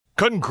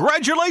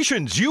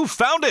Congratulations, you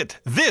found it!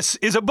 This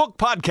is a book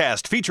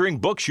podcast featuring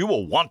books you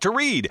will want to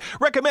read,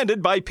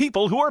 recommended by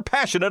people who are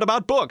passionate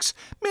about books,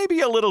 maybe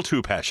a little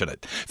too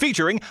passionate.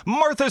 Featuring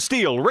Martha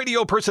Steele,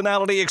 radio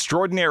personality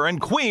extraordinaire and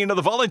queen of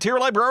the volunteer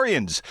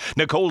librarians,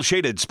 Nicole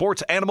Shaded,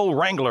 sports animal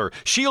wrangler,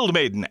 shield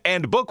maiden,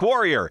 and book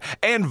warrior,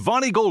 and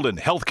Vonnie Golden,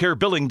 healthcare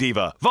billing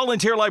diva,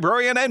 volunteer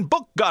librarian, and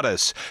book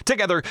goddess.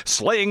 Together,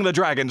 slaying the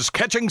dragons,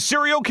 catching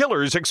serial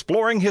killers,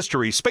 exploring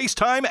history,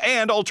 space-time,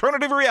 and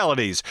alternative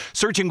realities,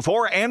 searching for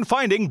and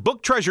finding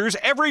book treasures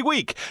every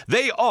week.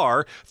 They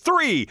are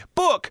 3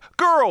 Book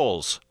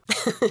Girls.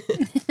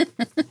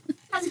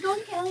 How's it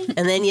going, Kelly?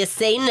 And then you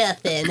say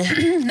nothing.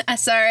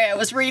 Sorry, I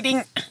was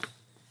reading.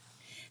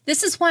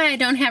 This is why I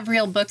don't have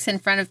real books in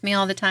front of me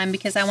all the time,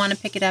 because I want to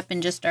pick it up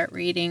and just start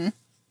reading.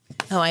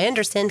 Oh, I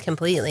understand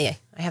completely.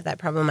 I have that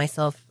problem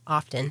myself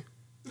often.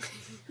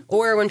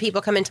 Or when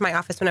people come into my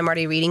office when I'm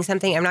already reading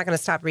something, I'm not going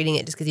to stop reading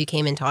it just because you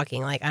came in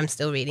talking. Like, I'm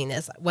still reading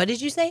this. What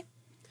did you say?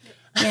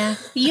 Yeah.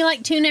 You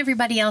tune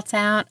everybody else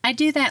out. I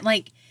do that.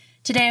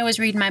 Today I was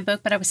reading my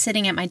book, but I was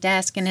sitting at my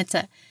desk, and it's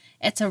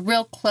a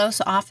real close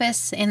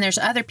office, and there's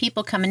other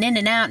people coming in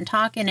and out and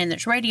talking, and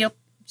there's radio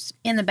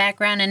in the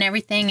background and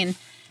everything, and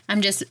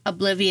I'm just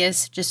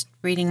oblivious, just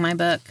reading my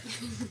book.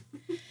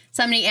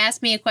 Somebody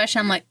asked me a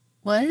question. I'm like,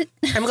 what?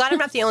 I'm glad I'm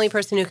not the only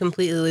person who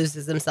completely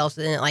loses themselves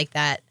in it like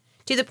that,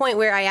 to the point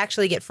where I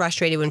actually get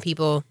frustrated when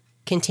people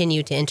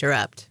continue to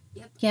interrupt.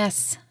 Yep.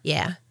 Yes.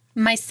 Yeah.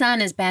 My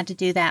son is bad to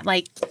do that.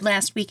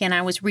 Last weekend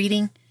I was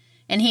reading,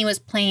 and he was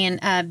playing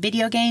a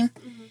video game,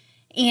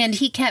 and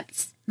he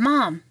kept,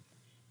 Mom,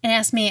 and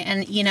asked me,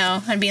 and,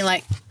 I'd be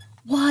like,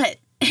 what?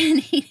 And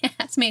he'd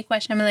ask me a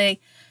question. I'm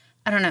like,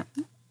 I don't know.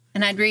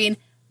 And I'd read,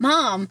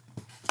 Mom,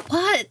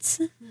 what?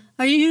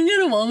 Are you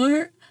going to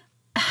Walmart?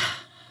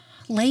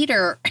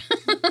 Later.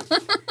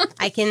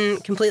 I can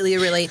completely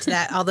relate to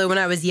that. Although when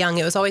I was young,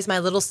 it was always my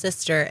little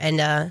sister,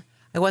 and I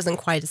wasn't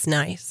quite as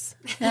nice.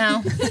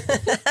 No.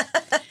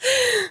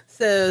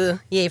 So,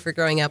 yay for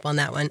growing up on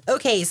that one.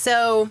 Okay,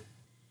 so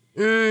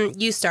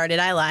you started.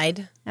 I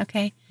lied.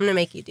 Okay. I'm going to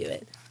make you do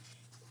it.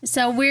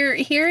 So we're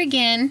here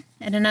again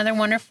at another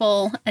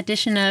wonderful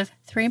edition of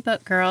 3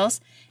 Book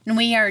Girls, and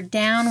we are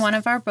down one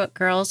of our book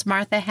girls.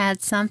 Martha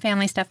had some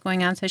family stuff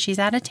going on, so she's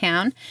out of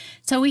town.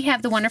 So we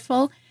have the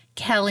wonderful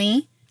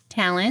Kelly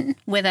Talent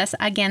with us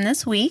again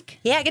this week.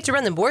 Yeah, I get to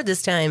run the board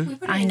this time. We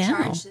put her I in know.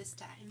 charge this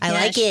time. I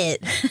like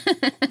it.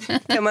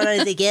 Come on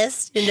as a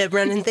guest, end up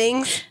running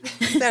things.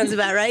 Sounds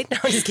about right. No,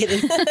 I'm just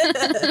kidding.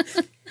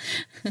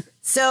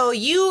 So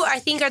you, I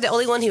think, are the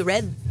only one who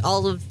read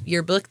all of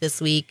your book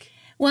this week.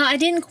 Well, I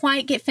didn't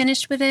quite get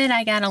finished with it.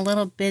 I got a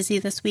little busy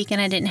this week,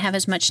 and I didn't have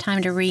as much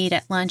time to read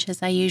at lunch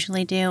as I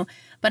usually do.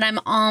 But I'm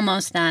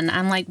almost done.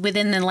 I'm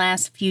within the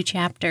last few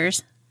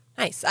chapters.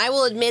 Nice. I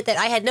will admit that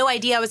I had no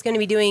idea I was going to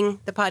be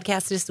doing the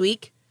podcast this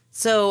week.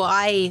 So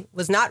I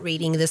was not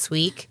reading this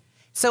week.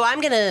 So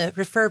I'm going to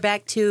refer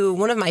back to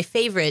one of my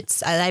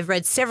favorites I've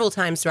read several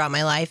times throughout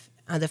my life.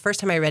 The first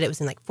time I read it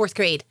was in 4th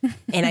grade,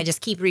 and I just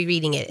keep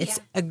rereading it. It's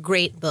a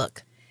great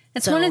book.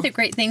 It's one of the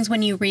great things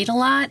when you read a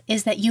lot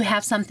is that you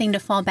have something to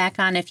fall back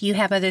on if you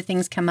have other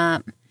things come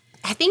up.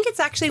 I think it's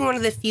actually one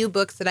of the few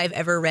books that I've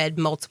ever read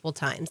multiple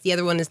times. The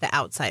other one is The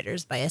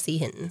Outsiders by S.E.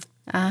 Hinton.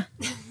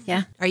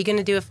 Yeah. Are you going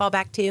to do a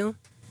fallback too?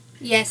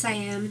 Yes, I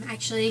am,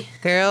 actually.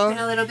 Girl, Been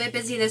a little bit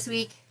busy this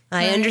week.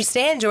 I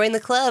understand. Join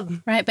the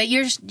club. Right, but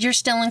you're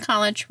still in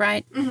college,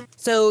 right? Mm-hmm.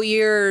 So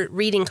you're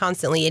reading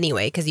constantly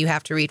anyway because you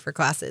have to read for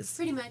classes.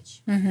 Pretty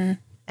much. Mm-hmm.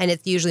 And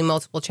it's usually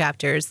multiple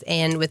chapters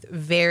and with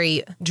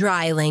very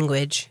dry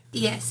language.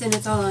 Yes, and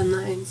it's all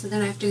online, so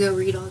then I have to go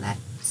read all that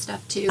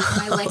stuff too.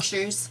 My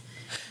lectures.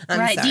 I'm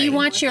Right. sorry. Do you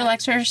watch your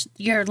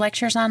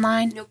lectures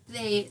online? Nope,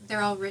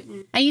 they're all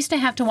written. I used to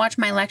have to watch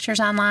my lectures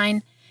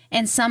online,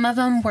 and some of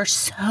them were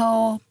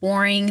so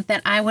boring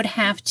that I would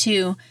have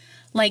to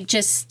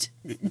just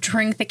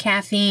drink the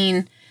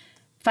caffeine,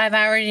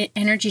 5-hour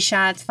energy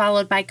shots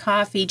followed by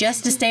coffee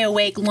just to stay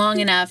awake long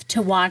enough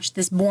to watch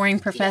this boring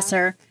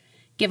professor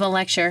give a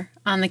lecture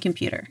on the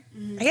computer.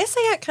 I guess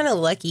I got kind of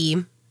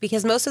lucky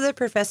because most of the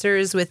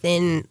professors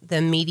within the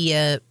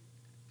media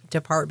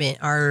department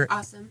are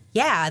Awesome.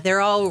 Yeah, they're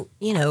all,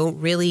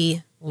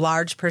 really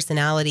large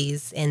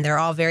personalities, and they're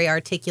all very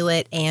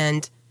articulate,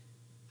 and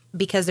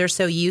because they're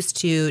so used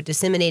to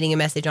disseminating a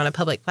message on a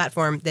public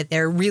platform that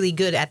they're really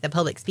good at the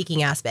public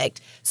speaking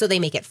aspect. So they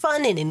make it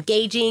fun and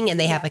engaging, and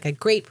they have a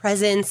great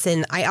presence,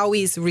 and I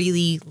always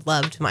really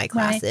loved my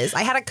classes.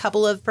 I had a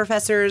couple of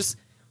professors,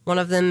 one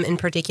of them in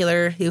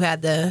particular, who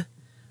had the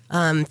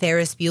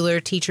Ferris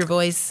Bueller teacher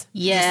voice.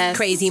 Yes. Just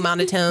crazy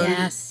monotone.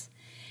 Yes.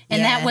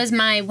 And that was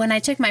when I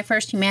took my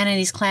first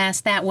humanities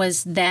class, that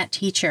was that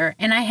teacher.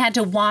 And I had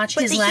to watch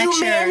his lectures.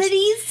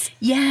 Humanities?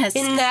 Yes.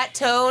 In that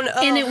tone?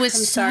 Oh, And it was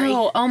I'm sorry.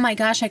 oh my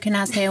gosh, I could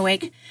not stay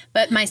awake.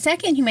 But my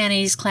second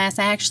humanities class,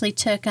 I actually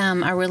took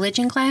a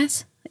religion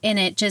class, and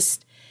it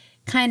just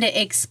kind of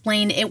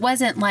explained, it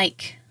wasn't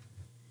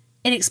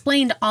it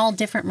explained all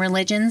different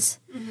religions.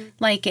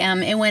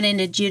 Mm-hmm. It went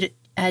into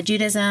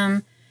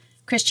Judaism,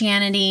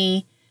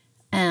 Christianity,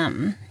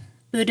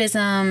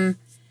 Buddhism.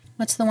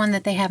 What's the one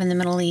that they have in the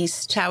Middle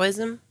East?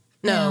 Taoism?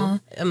 No.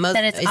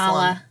 That it's Islam.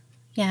 Allah.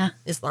 Yeah.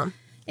 Islam.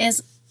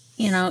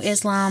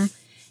 Islam.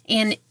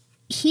 And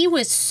he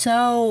was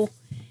so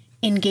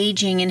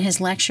engaging in his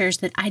lectures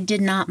that I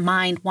did not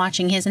mind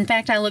watching his. In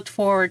fact, I looked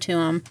forward to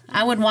him.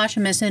 I would watch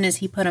him as soon as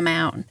he put them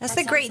out. That's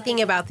the great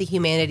thing about the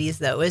humanities,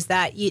 though, is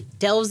that it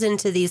delves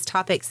into these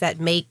topics that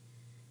make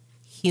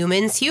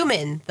humans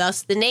human,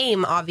 thus the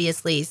name,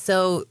 obviously.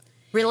 So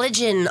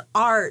religion,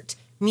 art,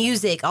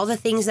 music, all the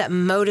things that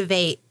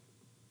motivate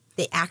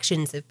the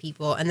actions of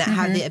people and that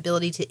have the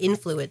ability to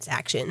influence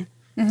action.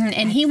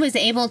 And he was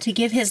able to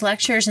give his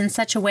lectures in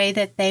such a way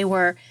that they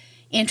were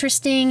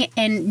interesting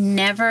and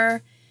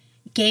never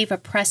gave a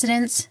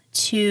precedence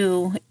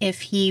to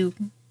if he,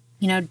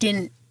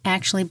 didn't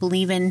actually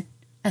believe in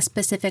a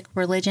specific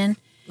religion.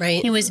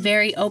 Right. He was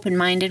very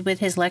open-minded with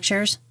his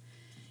lectures,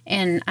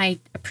 and I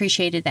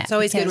appreciated that. It's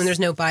always good when there's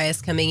no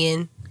bias coming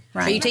in.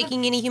 Right. Are you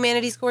taking any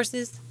humanities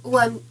courses?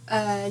 Well,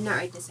 I'm not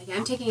right this second.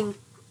 I'm taking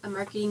a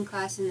marketing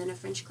class and then a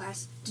French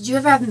class. Did you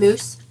ever have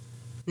Moose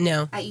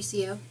No, at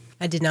UCO?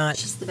 I did not.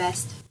 She's the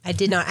best. I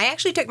did not. I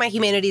actually took my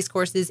humanities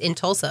courses in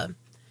Tulsa.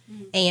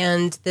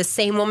 And the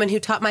same woman who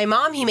taught my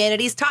mom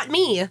humanities taught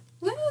me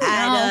Woo!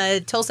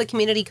 at Tulsa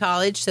Community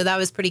College. So that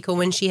was pretty cool.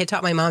 When she had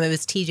taught my mom, it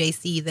was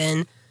TJC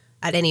then,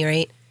 at any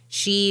rate.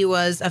 She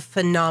was a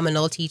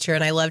phenomenal teacher,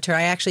 and I loved her.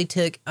 I actually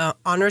took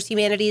honors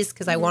humanities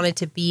because I wanted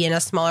to be in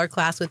a smaller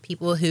class with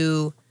people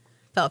who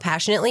felt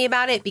passionately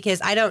about it,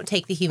 because I don't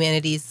take the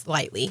humanities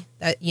lightly.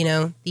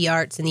 The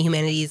arts and the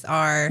humanities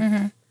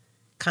are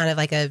kind of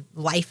like a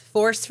life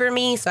force for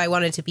me. So I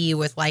wanted to be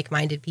with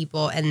like-minded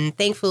people. And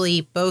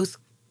thankfully, both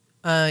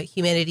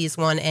Humanities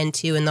 1 and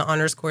 2 in the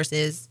honors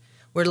courses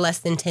were less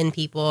than 10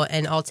 people,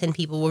 and all 10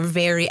 people were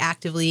very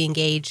actively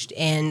engaged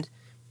and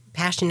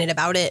passionate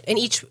about it. And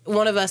each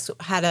one of us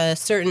had a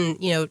certain,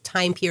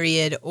 time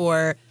period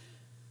or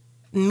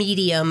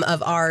medium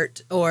of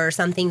art or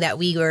something that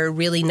we were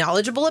really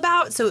knowledgeable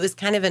about. So it was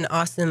kind of an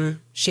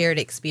awesome shared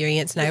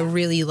experience, and I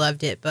really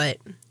loved it. But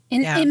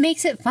And it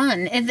makes it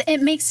fun.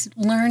 It makes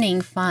learning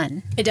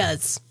fun. it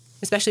does,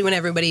 especially when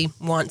everybody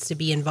wants to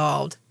be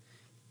involved.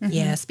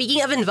 Yeah.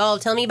 Speaking of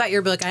involved, tell me about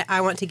your book.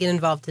 I want to get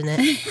involved in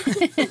it.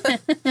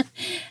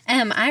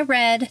 I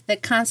read The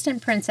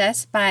Constant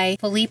Princess by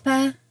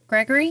Philippa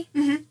Gregory.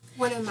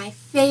 One of my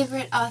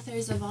favorite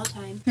authors of all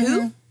time.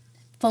 Who?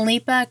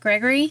 Philippa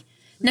Gregory.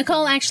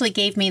 Nicole actually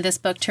gave me this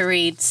book to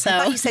read. I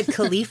thought So you said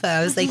Khalifa.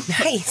 I was like,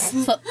 nice.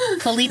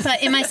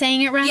 Philippa, am I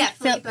saying it right? Yeah,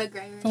 Philippa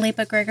Gregory.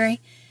 Philippa Gregory.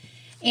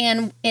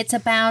 And it's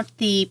about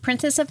the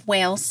Princess of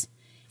Wales,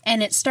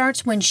 and it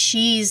starts when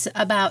she's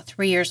about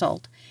 3 years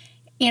old.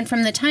 And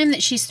from the time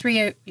that she's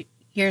 3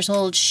 years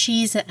old,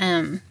 she's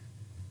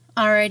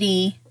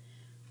already,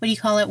 what do you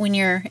call it when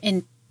you're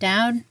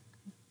endowed?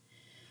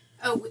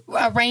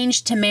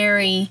 Arranged to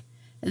marry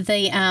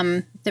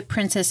the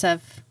Princess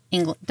of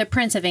England, the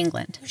Prince of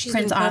England, She's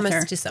Prince been promised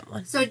Arthur. to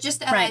someone. So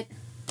just Right.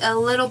 a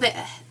little bit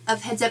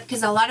of heads up,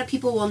 because a lot of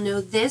people will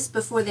know this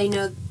before they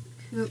know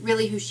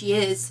who she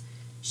is.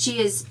 She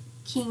is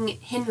King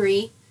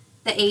Henry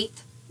VIII,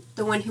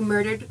 the one who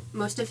murdered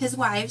most of his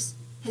wives.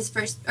 His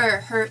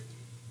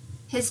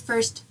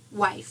first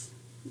wife.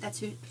 That's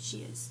who she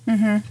is.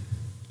 Oh.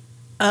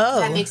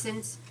 Does that make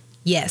sense?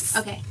 Yes.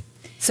 Okay.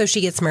 So she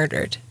gets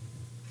murdered.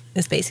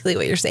 Is basically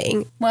what you're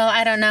saying. Well,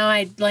 I don't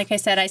know. Like I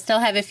said, I still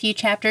have a few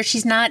chapters.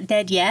 She's not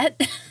dead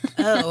yet.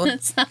 Oh.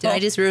 So- Did I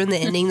just ruin the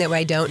ending that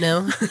I don't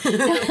know?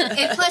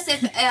 And plus,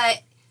 if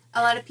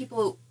a lot of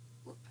people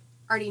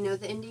already know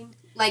the ending,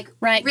 like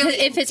Right, 'cause really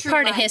if it's true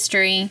part of life.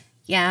 history,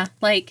 yeah.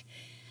 Like,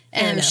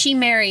 Fair enough. she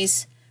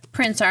marries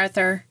Prince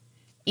Arthur,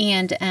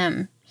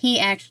 and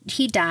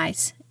he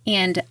dies.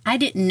 And I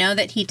didn't know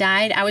that he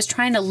died. I was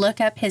trying to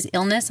look up his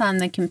illness on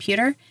the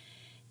computer,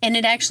 and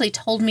it actually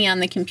told me on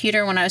the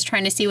computer when I was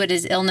trying to see what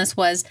his illness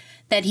was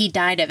that he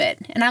died of it.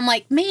 And I'm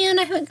like, man,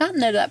 I haven't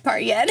gotten to that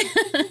part yet.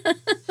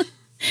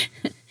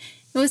 It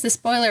was a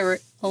spoiler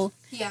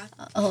Yeah.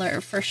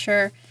 alert for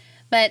sure.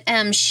 But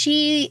her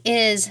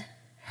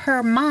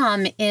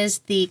mom is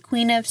the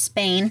Queen of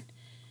Spain,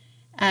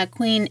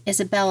 Queen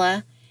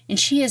Isabella, and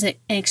she is an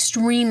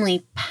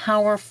extremely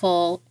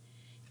powerful,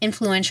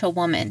 influential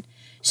woman.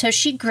 So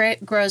she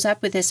grows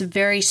up with this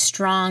very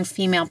strong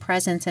female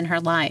presence in her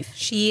life.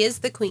 She is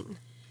the queen.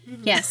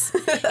 Yes.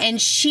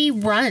 And she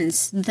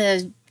runs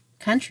the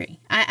country.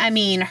 I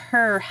mean,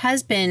 her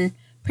husband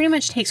pretty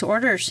much takes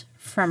orders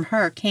from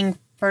her, King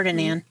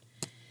Ferdinand.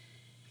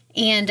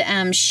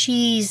 And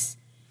she's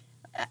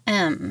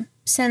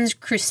sends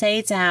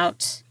crusades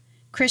out,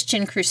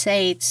 Christian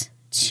crusades,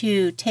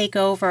 to take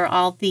over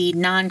all the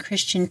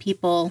non-Christian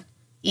people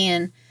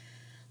in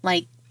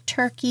like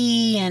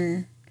Turkey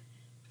and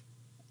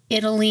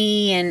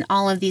Italy and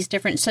all of these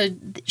different. So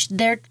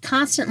they're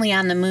constantly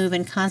on the move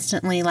and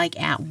constantly like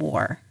at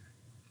war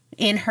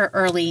in her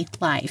early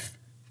life.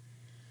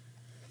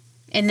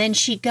 And then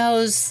she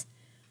goes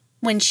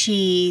when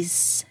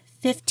she's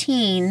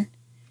 15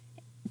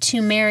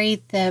 to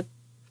marry the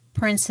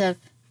Prince of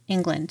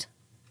England.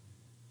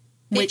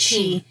 which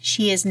 15.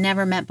 she has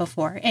never met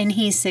before, and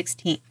he's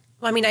 16.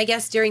 Well, I mean, I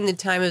guess during the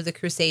time of the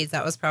Crusades,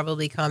 that was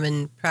probably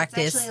common It's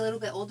practice. actually a little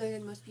bit older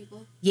than most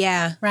people.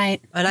 Yeah.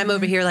 Right. And I'm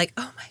over here like,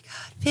 oh my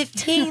God,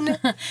 15.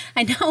 But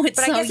I know, it's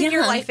I so guess young. if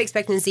your life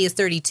expectancy is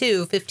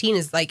 32, 15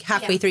 is like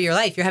halfway Yeah. through your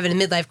life. You're having a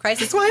midlife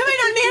crisis. Why am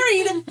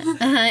I not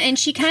married? And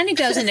she kind of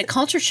goes into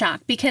culture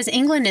shock because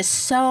England is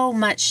so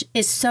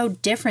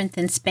different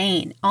than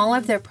Spain. All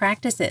of their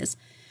practices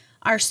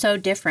are so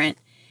different.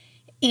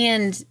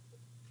 And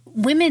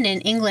women in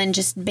England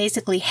just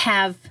basically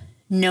have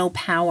no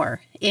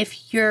power.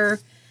 If your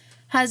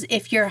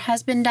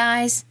husband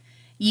dies,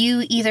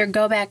 you either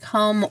go back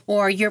home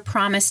or you're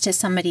promised to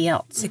somebody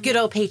else. It's a good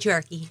old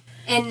patriarchy.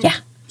 And Yeah.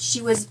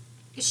 she was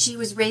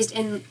raised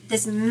in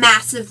this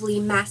massive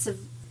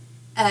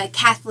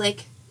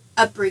Catholic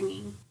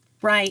upbringing.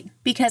 Right.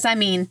 Because I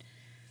mean,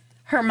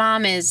 her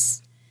mom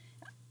is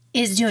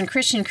doing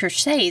Christian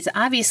crusades.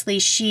 Obviously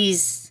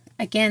she's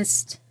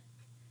against,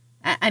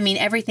 I mean,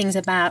 everything's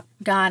about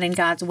God and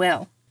God's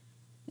will.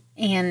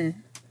 And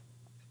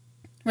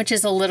which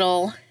is a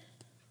little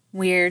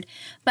weird.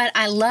 But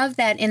I love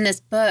that in this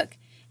book,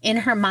 in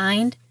her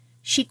mind,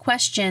 she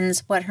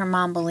questions what her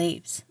mom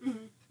believes. Mm-hmm.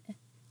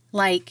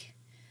 Like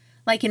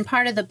in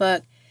part of the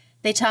book,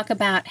 they talk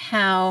about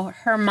how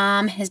her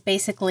mom has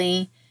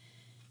basically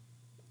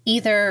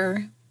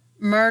either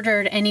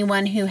murdered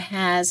anyone who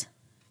has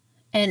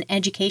an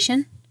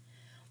education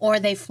or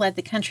they fled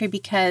the country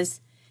because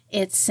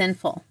it's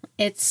sinful.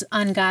 It's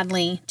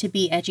ungodly to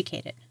be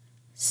educated.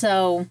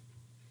 So,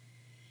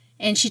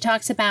 and she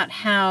talks about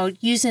how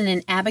using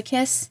an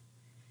abacus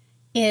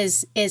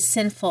is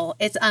sinful.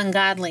 It's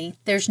ungodly.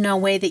 There's no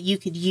way that you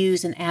could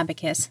use an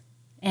abacus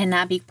and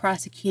not be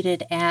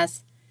prosecuted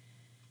as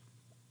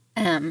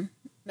an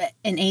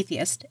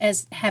atheist,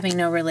 as having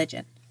no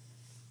religion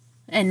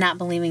and not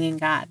believing in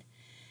God.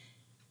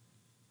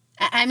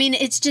 I mean,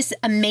 it's just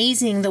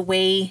amazing the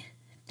way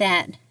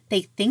that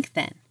they think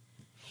then.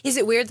 Is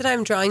it weird that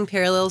I'm drawing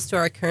parallels to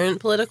our current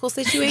political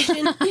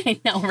situation? I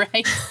know,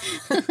 right?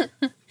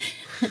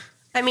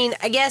 I mean,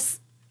 I guess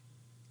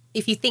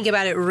if you think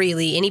about it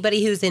really,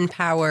 anybody who's in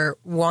power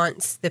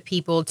wants the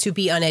people to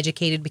be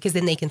uneducated because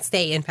then they can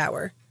stay in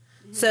power.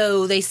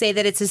 So they say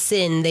that it's a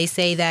sin. They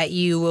say that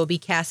you will be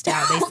cast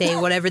out. They say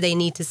whatever they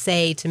need to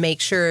say to make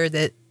sure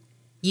that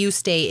you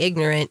stay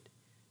ignorant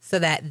so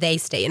that they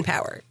stay in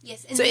power.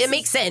 Yes, and So this it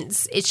makes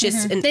sense. It's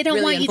just They don't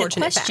really want you to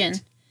unfortunate question.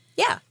 fact.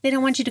 Yeah. They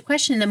don't want you to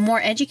question. The more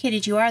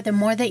educated you are, the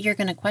more that you're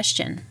going to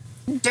question.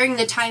 During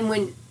the time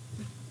when,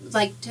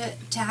 like,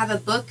 to have a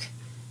book,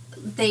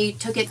 they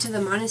took it to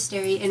the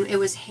monastery and it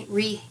was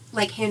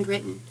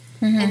handwritten.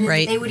 And then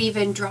Right. they would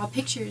even draw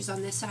pictures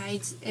on the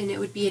sides and it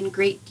would be in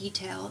great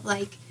detail,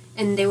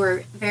 and they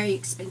were very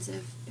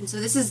expensive. And so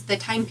this is the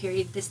time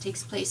period this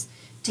takes place.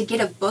 To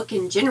get a book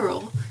in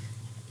general,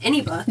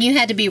 any book, You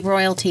had to be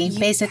royalty, you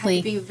basically.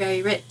 had to be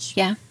very rich.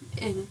 Yeah.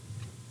 And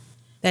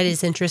That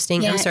is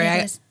interesting. Yeah, I'm sorry.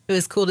 it is. It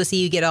was cool to see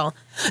you get all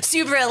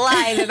super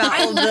alive about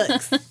old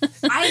books.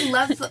 I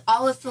love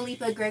all of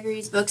Philippa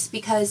Gregory's books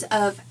because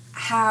of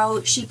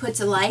how she puts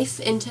a life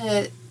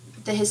into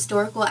the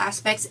historical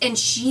aspects, and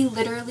she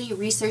literally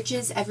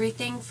researches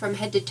everything from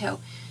head to toe.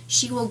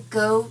 She will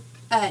go,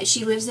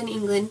 she lives in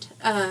England,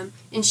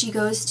 and she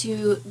goes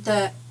to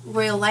the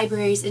royal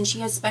libraries, and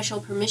she has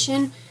special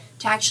permission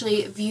to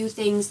actually view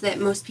things that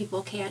most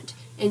people can't.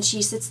 And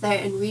she sits there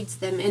and reads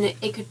them, and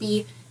it could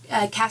be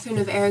Catherine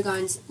of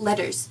Aragon's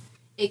letters.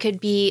 It could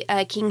be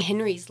King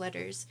Henry's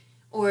letters,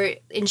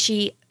 and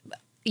she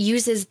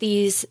uses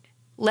these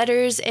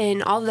letters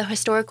and all the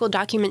historical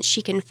documents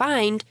she can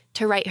find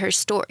to write her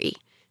story.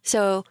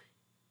 So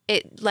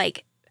it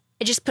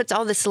just puts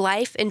all this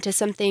life into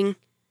something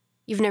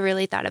you've never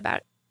really thought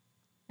about.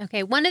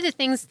 Okay. One of the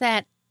things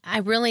that I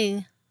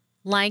really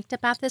liked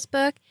about this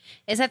book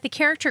is that the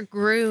character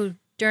grew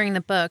during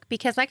the book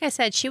because, like I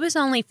said, she was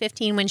only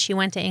 15 when she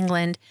went to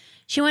England.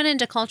 She went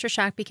into culture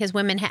shock because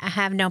women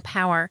have no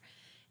power.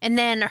 And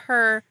then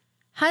her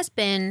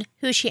husband,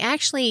 who she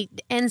actually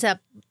ends up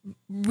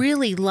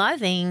really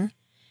loving,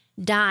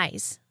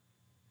 dies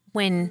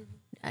when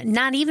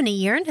not even a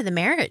year into the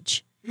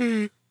marriage.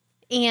 Mm-hmm.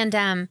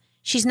 And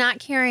she's not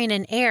carrying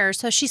an heir,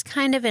 so she's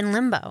kind of in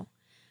limbo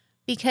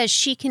because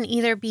she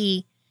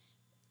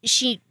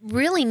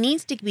really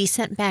needs to be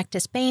sent back to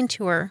Spain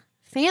to her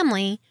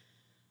family,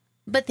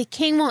 but the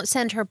king won't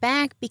send her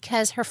back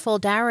because her full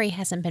dowry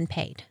hasn't been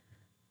paid.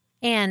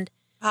 And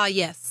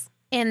Yes.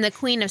 and the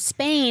Queen of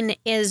Spain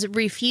is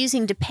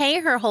refusing to pay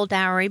her whole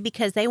dowry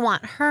because they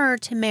want her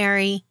to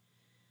marry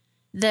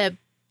the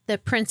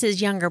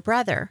prince's younger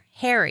brother,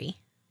 Harry,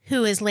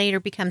 who is later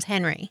becomes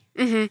Henry.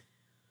 Mm-hmm.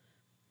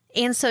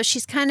 And so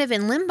she's kind of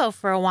in limbo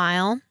for a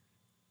while.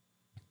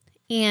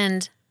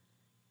 And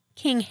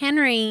King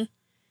Henry,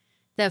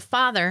 the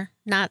father,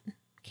 not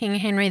King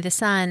Henry the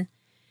son,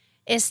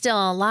 is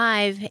still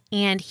alive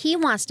and he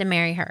wants to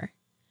marry her.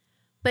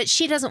 But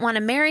she doesn't want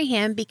to marry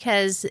him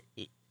because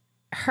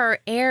her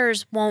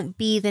heirs won't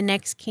be the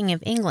next king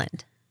of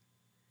England.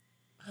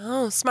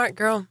 Oh, smart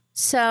girl.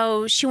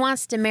 So she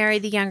wants to marry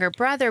the younger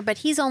brother, but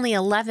he's only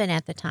 11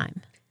 at the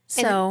time.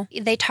 So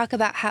and they talk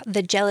about how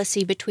the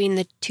jealousy between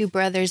the two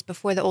brothers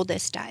before the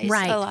oldest dies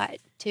a lot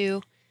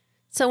too.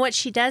 So what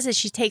she does is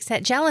she takes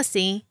that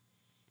jealousy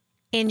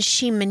and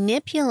she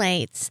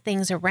manipulates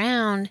things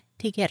around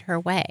to get her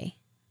way.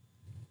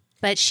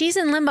 But she's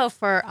in limbo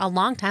for a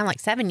long time, like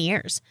 7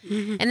 years.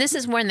 Mm-hmm. And this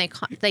is when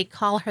they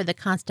call her the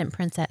constant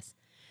princess,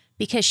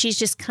 because she's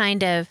just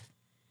kind of,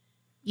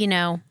 you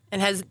know.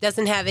 And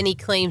doesn't have any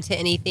claim to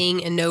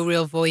anything and no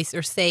real voice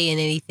or say in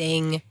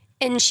anything.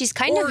 And she's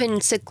kind of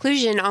in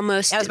seclusion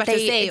almost. I was about to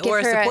say, or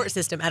a support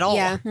system at all.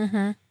 Yeah.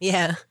 Mm-hmm.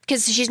 Yeah.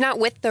 Because she's not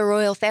with the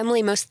royal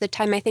family most of the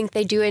time. I think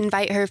they do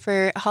invite her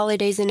for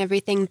holidays and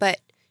everything, but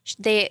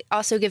they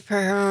also give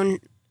her own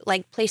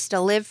like place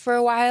to live for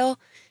a while.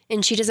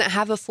 And she doesn't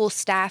have a full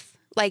staff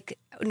like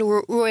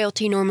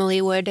royalty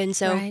normally would. And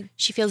so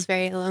she feels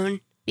very alone.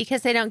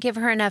 Because they don't give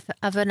her enough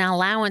of an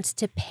allowance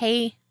to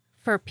pay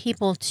for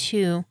people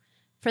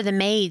for the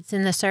maids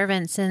and the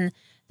servants and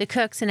the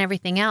cooks and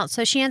everything else.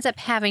 So she ends up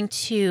having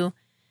to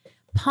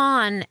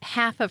pawn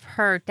half of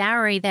her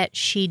dowry that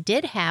she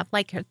did have,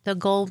 like the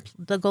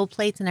gold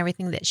plates and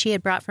everything that she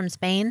had brought from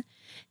Spain,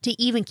 to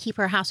even keep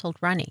her household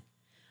running.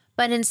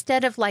 But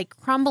instead of like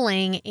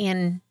crumbling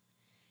and,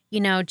 you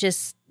know,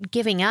 just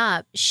giving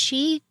up,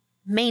 she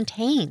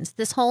maintains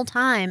this whole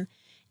time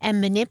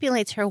and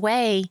manipulates her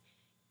way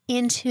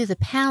into the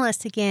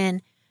palace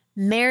again,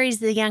 marries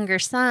the younger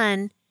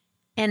son,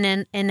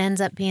 and ends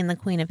up being the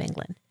Queen of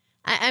England.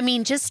 I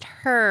mean, just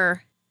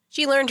her.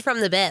 She learned from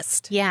the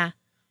best. Yeah.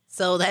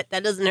 So that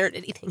doesn't hurt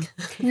anything.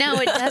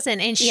 No, it doesn't.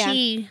 And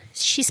she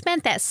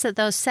spent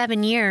those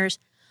 7 years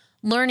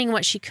learning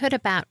what she could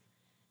about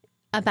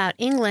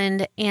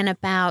England and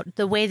about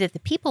the way that the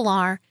people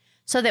are,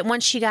 so that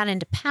once she got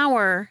into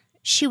power,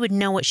 she would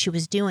know what she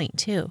was doing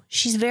too.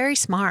 She's very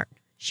smart.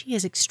 She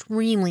is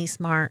extremely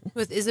smart.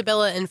 With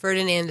Isabella and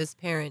Ferdinand as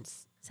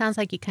parents. Sounds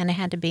like you kind of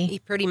had to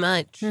be. Pretty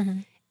much.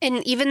 Mm-hmm.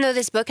 And even though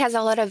this book has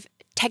a lot of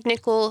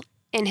technical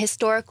and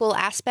historical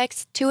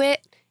aspects to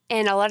it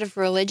and a lot of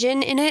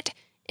religion in it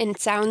and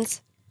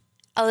sounds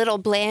a little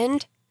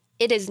bland,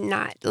 it is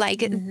not.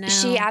 Like, No.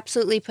 She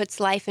absolutely puts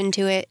life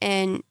into it,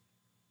 and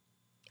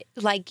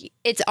like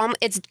it's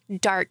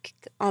dark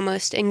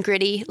almost and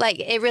gritty. Like,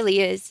 it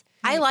really is.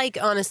 I like,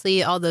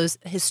 honestly, all those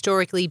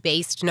historically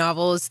based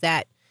novels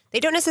that they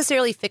don't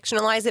necessarily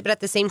fictionalize it, but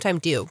at the same time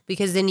do,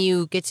 because then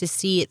you get to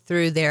see it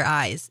through their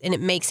eyes and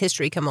it makes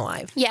history come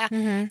alive. Yeah.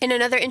 Mm-hmm. And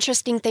another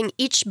interesting thing,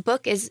 each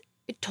book is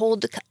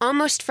told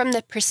almost from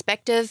the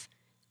perspective.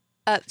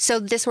 So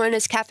this one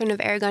is Catherine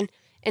of Aragon,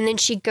 and then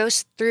she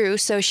goes through.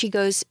 So she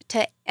goes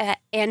to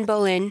Anne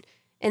Boleyn,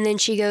 and then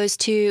she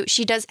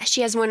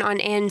has one on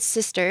Anne's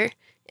sister,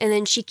 and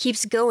then she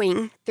keeps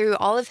going through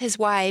all of his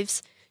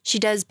wives. She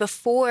does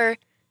before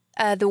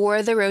the War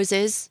of the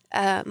Roses,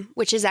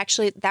 which is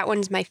actually, that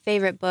one's my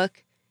favorite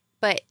book.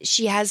 But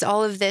she has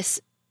all of this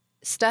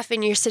stuff,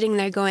 and you're sitting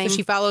there going... So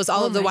she follows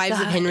all of the wives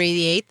of Henry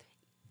VIII?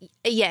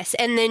 Yes,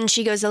 and then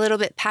she goes a little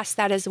bit past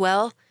that as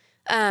well.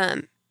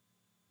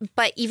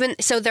 But even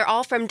so, they're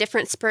all from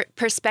different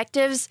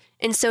perspectives,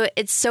 and so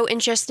it's so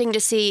interesting to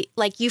see,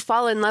 like, you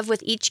fall in love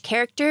with each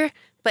character,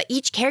 but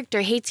each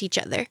character hates each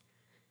other.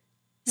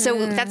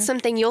 So that's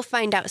something you'll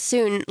find out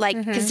soon, like,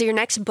 because your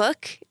next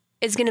book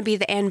is going to be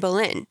the Anne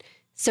Boleyn.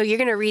 So you're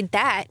going to read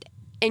that,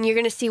 and you're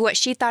going to see what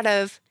she thought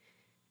of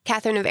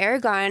Catherine of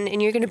Aragon,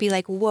 and you're going to be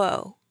like,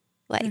 whoa.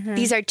 Like,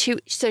 these are two...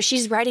 So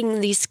she's writing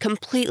these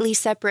completely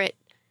separate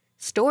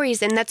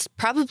stories, and that's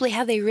probably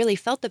how they really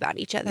felt about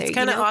each other. It's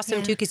kind of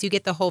awesome, too, because you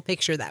get the whole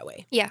picture that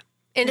way. Yeah.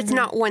 And it's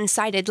not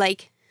one-sided.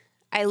 Like,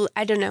 I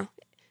don't know.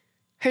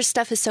 Her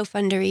stuff is so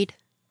fun to read.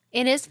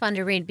 It is fun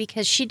to read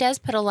because she does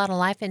put a lot of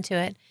life into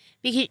it.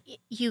 Because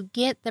you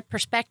get the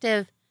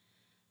perspective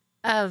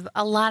of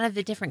a lot of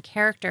the different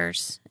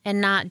characters,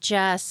 and not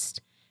just...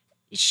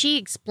 She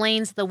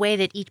explains the way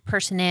that each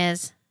person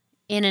is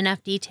in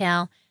enough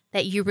detail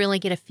that you really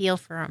get a feel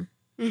for them,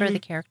 for the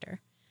character.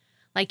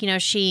 Like, you know,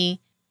 she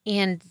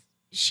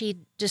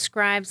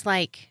describes,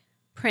 like,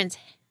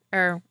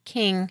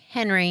 King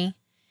Henry.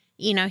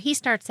 You know, he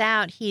starts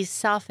out, he's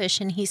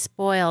selfish and he's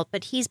spoiled,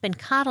 but he's been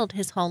coddled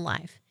his whole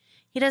life.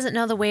 He doesn't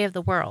know the way of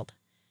the world.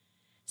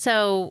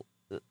 So,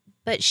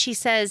 but she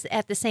says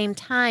at the same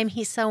time,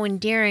 he's so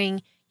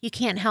endearing, you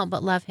can't help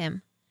but love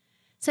him.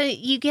 So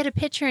you get a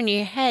picture in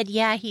your head,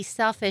 yeah, he's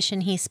selfish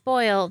and he's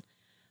spoiled,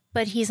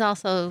 but he's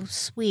also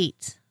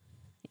sweet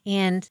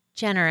and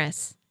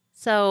generous.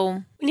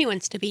 So When he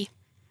wants to be.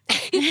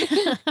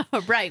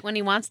 right, when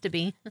he wants to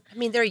be. I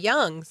mean, they're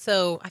young,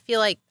 so I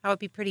feel like I would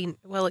be pretty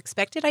well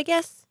expected, I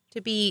guess,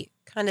 to be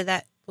kind of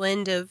that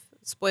blend of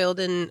spoiled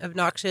and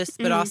obnoxious,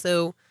 but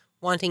also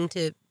wanting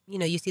to, you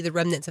know, you see the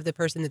remnants of the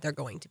person that they're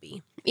going to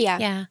be.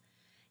 Yeah.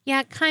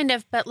 Yeah, kind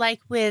of. But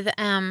like with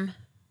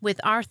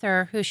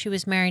Arthur, who she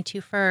was married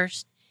to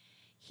first,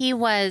 he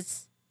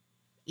was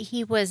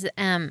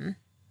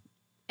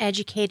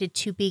educated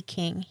to be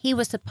king. He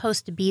was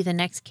supposed to be the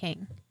next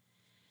king.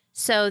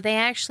 So they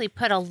actually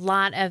put a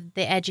lot of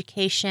the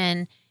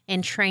education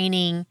and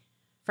training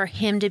for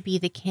him to be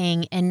the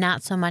king and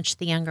not so much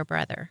the younger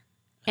brother.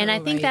 And I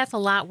think that's a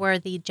lot where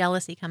the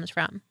jealousy comes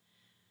from.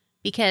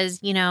 Because,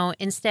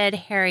 instead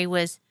Harry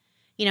was,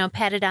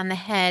 patted on the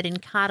head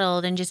and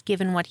coddled and just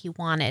given what he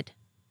wanted.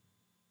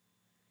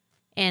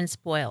 And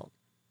spoiled.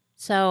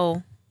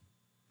 So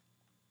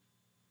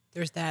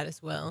there's that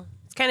as well.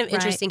 It's kind of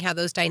interesting how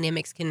those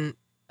dynamics can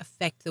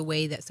affect the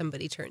way that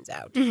somebody turns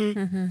out.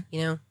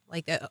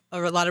 Like a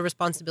lot of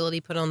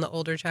responsibility put on the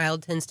older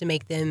child tends to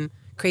make them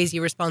crazy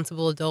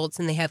responsible adults,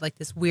 and they have like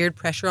this weird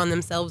pressure on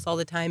themselves all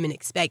the time and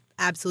expect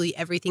absolutely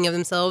everything of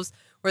themselves,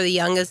 where the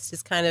youngest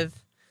is kind of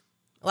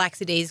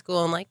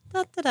lackadaisical and like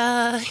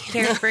da-da-da.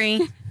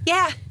 Carefree.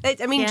 Yeah.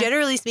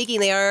 Generally speaking,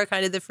 they are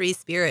kind of the free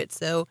spirit,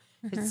 so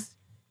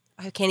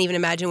I can't even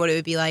imagine what it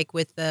would be like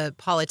with the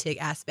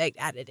politic aspect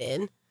added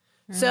in.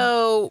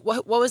 So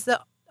what was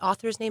the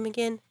author's name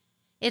again?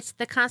 It's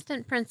The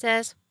Constant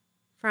Princess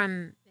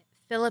from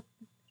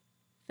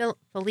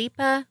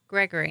Philippa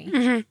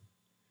Gregory.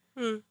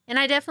 And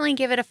I definitely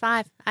give it a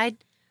 5. I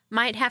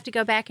might have to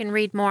go back and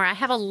read more. I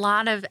have a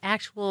lot of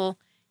actual,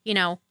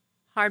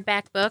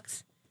 hardback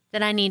books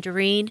that I need to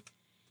read,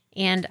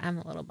 and I'm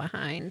a little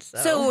behind.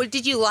 So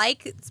did you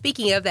like,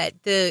 speaking of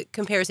that, the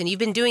comparison, you've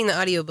been doing the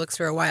audiobooks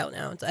for a while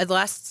now. The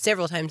last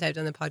several times I've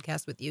done the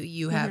podcast with you,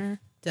 you have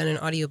done an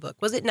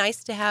audiobook. Was it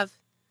nice to have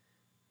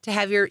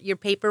your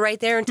paper right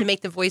there and to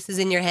make the voices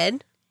in your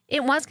head?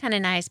 It was kind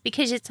of nice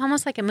because it's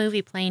almost like a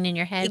movie playing in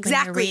your head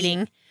when you're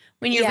reading.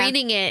 When you're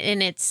reading it,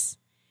 and it's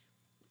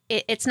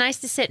nice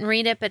to sit and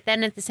read it, but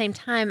then at the same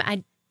time,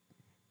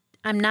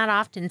 I'm not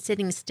often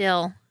sitting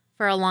still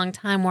for a long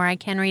time where I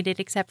can read it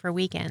except for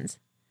weekends.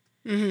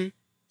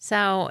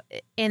 So,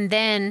 and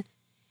then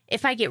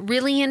if I get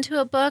really into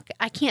a book,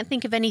 I can't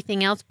think of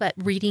anything else but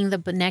reading the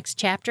next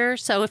chapter.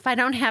 So if I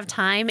don't have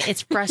time,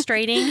 it's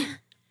frustrating.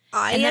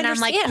 And then I'm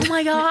like, oh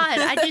my God,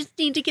 I just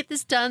need to get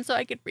this done so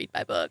I could read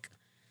my book.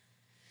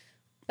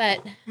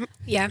 But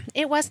yeah,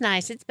 it was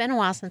nice. It's been a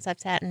while since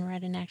I've sat and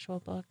read an actual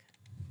book.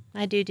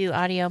 I do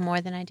audio more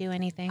than I do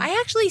anything. I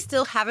actually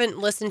still haven't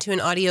listened to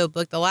an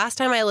audiobook. The last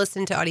time I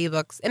listened to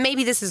audiobooks, and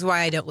maybe this is why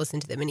I don't listen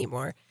to them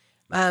anymore.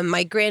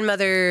 My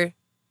grandmother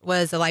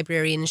was a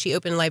librarian, and she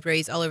opened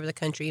libraries all over the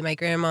country. My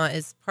grandma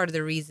is part of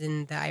the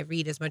reason that I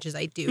read as much as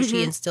I do.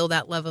 She instilled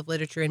that love of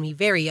literature in me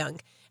very young.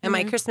 And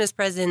my Christmas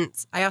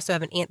presents, I also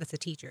have an aunt that's a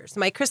teacher.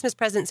 So my Christmas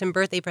presents and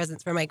birthday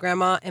presents for my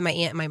grandma and my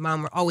aunt and my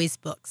mom were always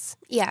books.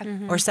 Yeah.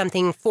 Or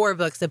something for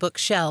books, a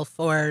bookshelf,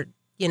 or,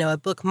 a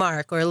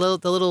bookmark, or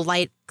the little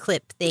light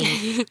clip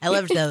thing. I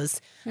loved those.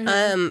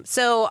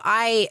 So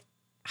I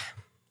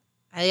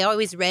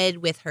always read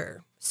with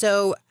her.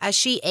 So as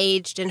she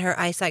aged and her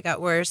eyesight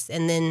got worse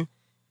and then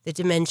the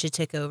dementia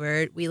took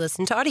over, we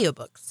listened to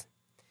audiobooks.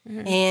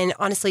 And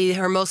honestly,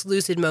 her most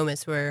lucid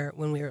moments were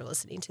when we were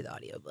listening to the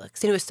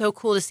audiobooks. And it was so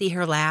cool to see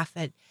her laugh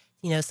at,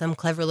 some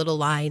clever little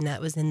line that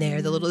was in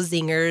there, the little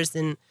zingers.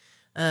 And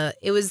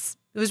it was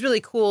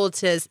really cool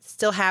to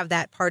still have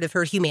that part of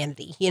her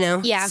humanity,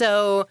 Yeah.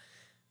 So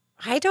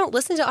I don't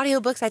listen to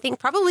audiobooks, I think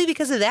probably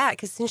because of that,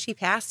 because since she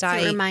passed,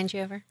 Does it remind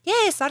you of her?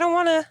 Yes, I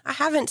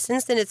haven't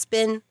since then. It's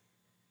been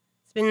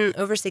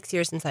over 6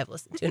 years since I've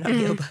listened to an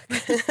audiobook.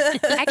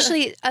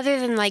 Actually, other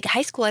than like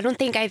high school, I don't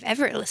think I've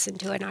ever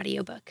listened to an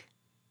audiobook.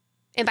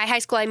 And by high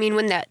school, I mean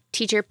when that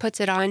teacher puts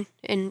it on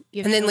and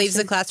then leaves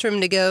the classroom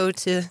to go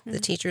to the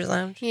teacher's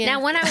lounge. Yeah.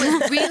 Now, when I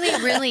was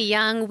really, really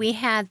young, we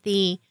had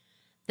the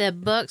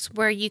books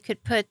where you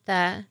could put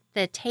the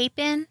tape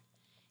in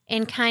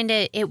and kind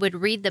of it would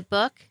read the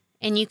book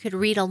and you could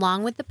read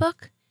along with the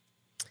book.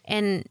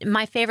 And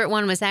my favorite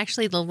one was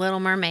actually The Little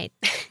Mermaid.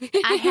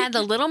 I had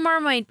the Little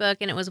Mermaid book,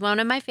 and it was one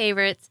of my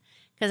favorites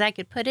because I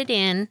could put it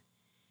in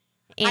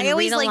and I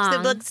always read liked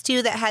along. the books,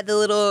 too, that had the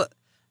little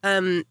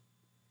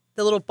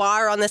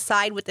bar on the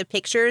side with the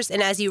pictures.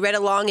 And as you read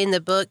along in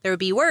the book, there would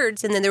be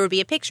words, and then there would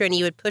be a picture, and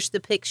you would push the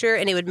picture,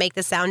 and it would make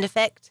the sound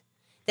effect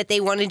that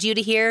they wanted you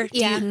to hear.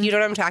 Yeah. Do you know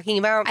what I'm talking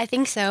about? I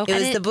think so. It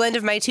was the blend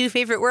of my two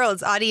favorite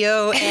worlds,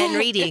 audio and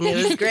reading. It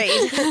was great.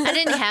 I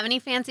didn't have any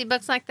fancy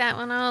books like that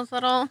when I was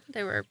little.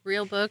 They were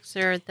real books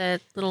or the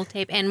little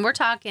tape. And we're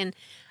talking,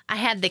 I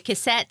had the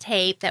cassette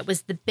tape that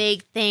was the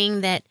big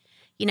thing that,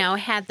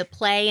 had the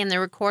play and the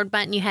record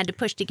button you had to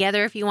push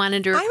together if you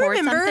wanted to record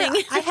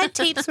something. I had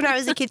tapes when I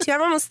was a kid, too.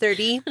 I'm almost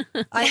 30.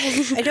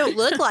 I don't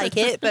look like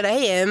it, but I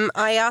am.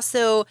 I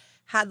also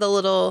had the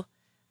little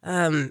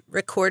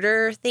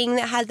recorder thing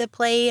that had the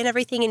play and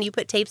everything, and you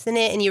put tapes in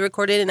it and you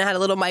recorded it, and it had a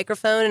little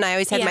microphone, and I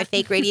always had my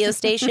fake radio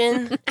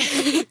station.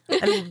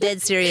 I'm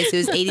dead serious. It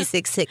was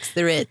 86.6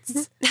 The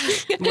Ritz.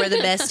 We're the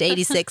best,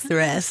 86 the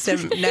rest.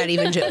 I'm not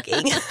even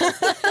joking.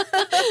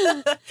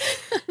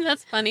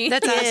 That's funny.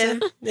 That's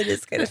awesome. It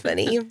is kind of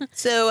funny.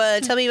 So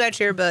tell me about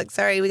your book.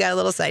 Sorry, we got a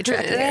little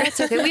sidetracked there. That's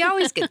okay. We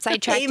always get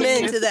sidetracked.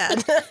 Amen to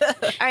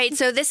that. All right,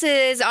 so this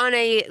is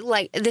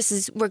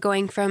we're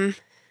going from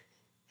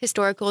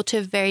historical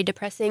to very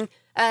depressing.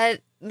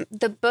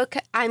 The book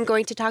I'm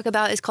going to talk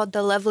about is called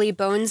The Lovely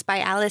Bones by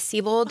Alice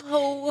Sebold.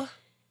 Oh,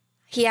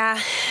 Yeah,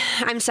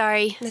 I'm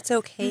sorry. that's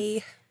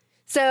okay.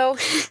 So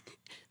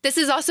This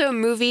is also a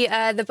movie.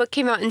 The book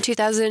came out in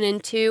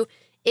 2002.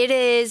 It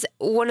is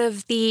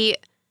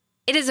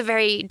a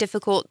very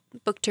difficult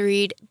book to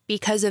read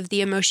because of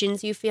the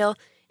emotions you feel.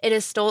 It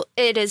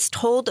is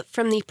told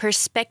from the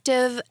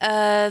perspective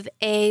of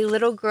a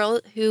little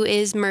girl who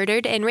is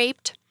murdered and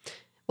raped.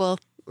 Well,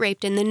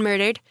 raped and then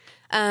murdered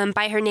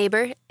by her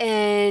neighbor.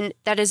 And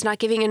that is not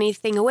giving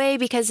anything away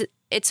because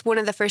it's one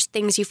of the first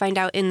things you find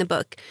out in the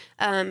book.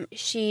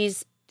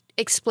 She's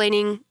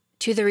explaining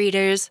to the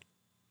readers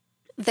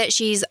that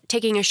she's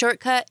taking a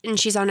shortcut and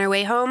she's on her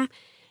way home.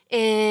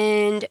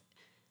 And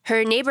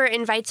her neighbor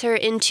invites her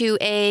into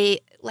a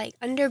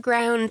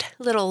underground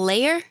little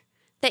lair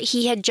that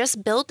he had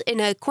just built in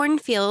a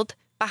cornfield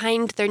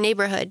behind their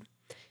neighborhood.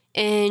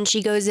 And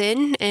she goes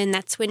in, and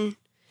that's when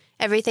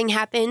everything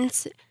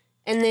happens.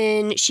 And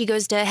then she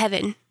goes to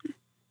heaven.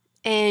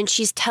 And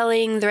she's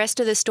telling the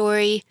rest of the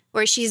story,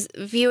 or she's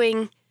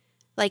viewing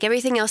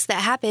everything else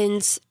that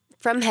happens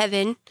from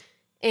heaven.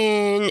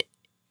 And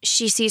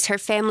she sees her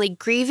family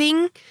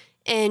grieving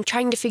and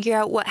trying to figure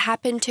out what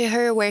happened to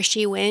her, where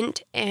she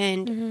went,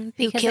 and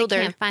who killed her.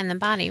 They can't find the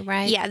body,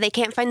 right? Yeah, they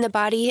can't find the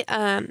body.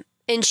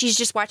 And she's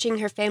just watching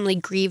her family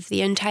grieve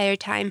the entire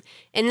time.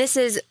 And this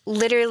is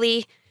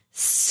literally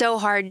so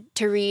hard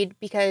to read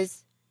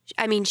because,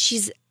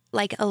 she's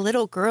like a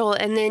little girl.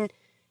 And then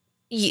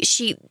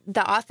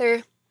the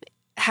author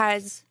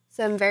has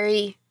some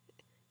very,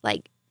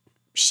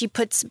 she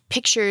puts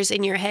pictures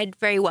in your head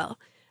very well.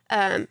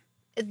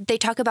 They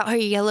talk about her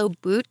yellow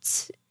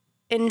boots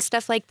and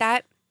stuff like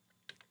that.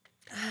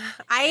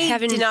 I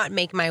did not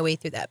make my way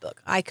through that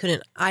book.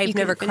 I've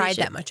never cried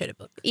that much at a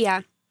book.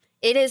 Yeah,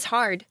 it is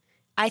hard.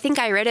 I think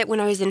I read it when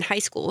I was in high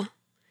school.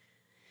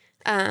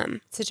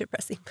 It's a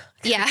depressing book.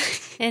 Yeah.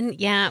 And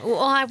well,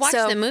 I watched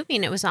the movie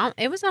and it was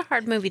a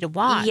hard movie to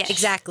watch. Yes.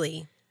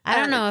 Exactly. I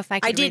don't know if I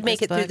could I did read make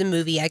this it through book. the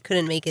movie. I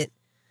couldn't make it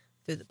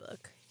through the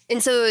book.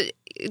 And so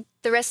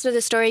the rest of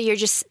the story, you're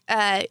just,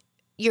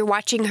 you're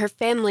watching her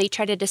family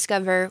try to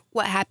discover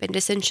what happened,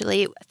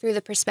 essentially, through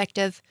the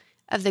perspective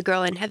of the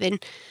girl in heaven.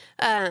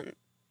 I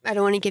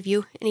don't want to give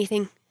you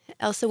anything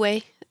else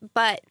away,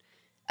 but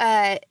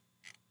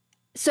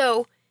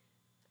so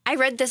I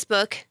read this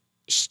book.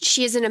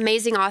 She is an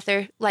amazing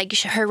author.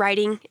 Her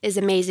writing is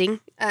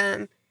amazing.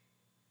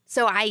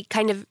 So I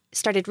kind of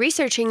started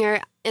researching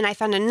her, and I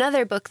found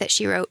another book that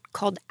she wrote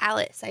called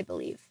Alice, I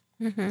believe.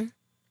 Mm-hmm.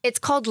 It's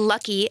called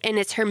Lucky, and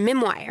it's her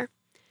memoir.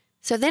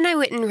 So then I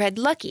went and read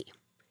Lucky,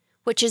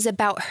 which is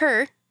about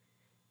her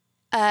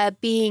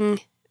being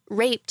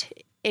raped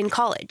in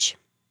college.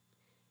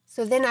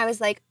 So then I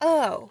was like,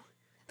 oh,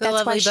 The that's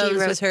Lovely why she Bones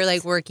wrote was her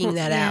working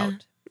that Yeah.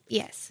 out.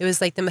 Yes. It was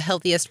the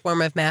healthiest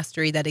form of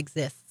mastery that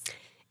exists.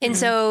 And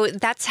so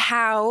that's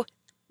how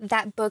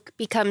that book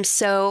becomes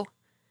so,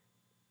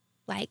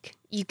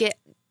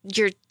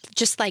 you're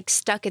just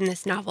stuck in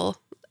this novel.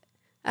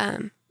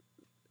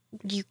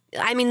 The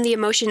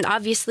emotion,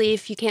 obviously,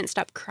 if you can't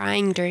stop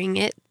crying during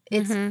it,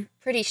 it's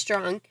pretty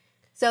strong.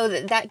 So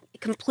that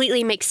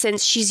completely makes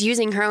sense. She's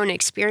using her own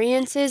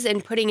experiences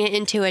and putting it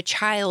into a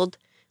child.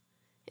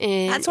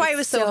 And That's why it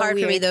was so hard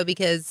for me, though,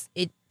 because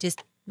it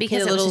just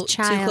Because hit it a was a little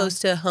too child. close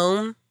to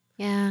home,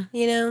 Yeah.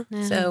 Yeah.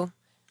 So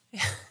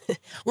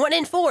 1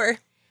 in 4.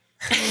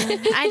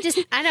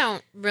 I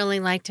don't really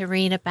like to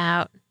read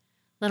about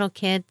little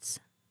kids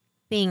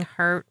being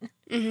hurt.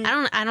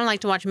 Mm-hmm. I don't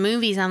like to watch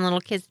movies on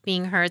little kids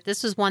being hurt.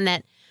 This was one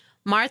that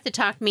Martha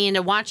talked me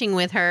into watching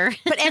with her.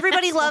 But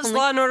everybody loves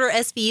Law and Order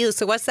SVU,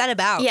 so what's that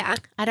about? Yeah.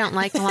 I don't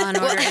like Law and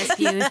Order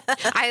SVU.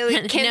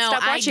 I can't No,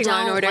 stop watching I Law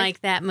and don't Order.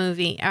 like that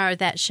movie or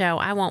that show.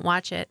 I won't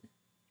watch it.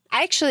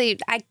 I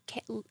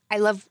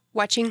love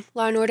watching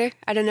Law and Order.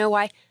 I don't know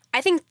why.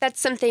 I think that's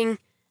something,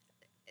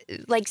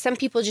 some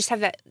people just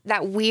have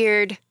that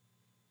weird,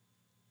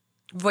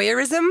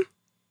 Voyeurism?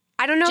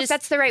 I don't know if Just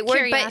that's the right word,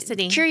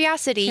 curiosity. but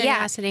curiosity,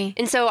 Curiosity. yeah.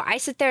 And so I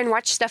sit there and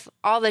watch stuff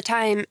all the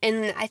time,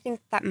 and I think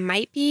that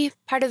might be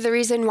part of the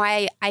reason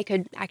why I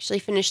could actually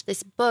finish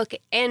this book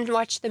and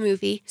watch the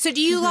movie. So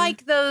do you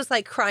like those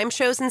crime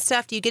shows and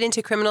stuff? Do you get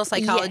into criminal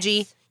psychology?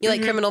 Yes. You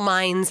like Criminal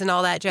Minds and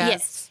all that jazz?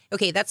 Yes.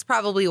 Okay, that's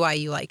probably why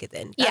you like it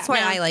then. That's Yeah. why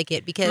No. I like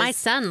it, because My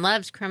son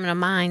loves Criminal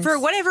Minds. for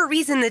whatever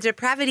reason, the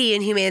depravity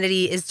in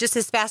humanity is just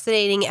as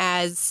fascinating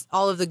as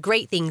all of the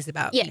great things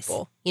about Yes.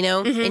 people,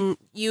 And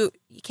you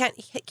can't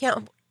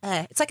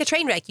it's like a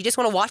train wreck. You just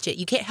want to watch it.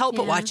 You can't help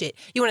but Yeah. watch it.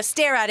 You want to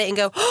stare at it and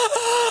go,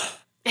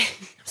 I'm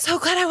so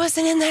glad I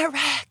wasn't in that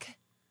wreck.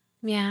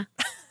 Yeah.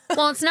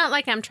 Well, it's not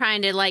like I'm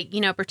trying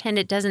to pretend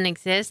it doesn't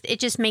exist.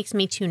 It just makes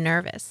me too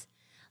nervous.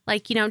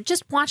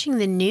 Just watching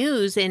the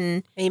news,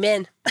 and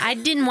Amen. I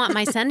didn't want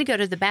my son to go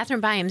to the bathroom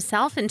by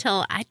himself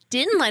until I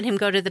didn't let him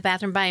go to the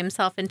bathroom by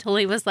himself until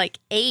he was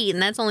 8,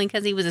 and that's only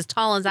because he was as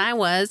tall as I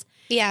was.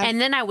 Yeah.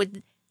 And then I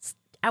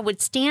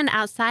would stand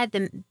outside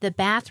the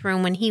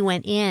bathroom when he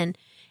went in,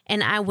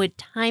 and I would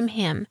time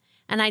him.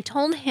 And I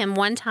told him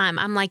one time,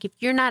 I'm like, if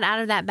you're not out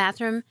of that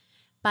bathroom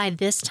by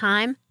this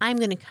time, I'm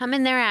going to come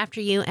in there after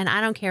you, and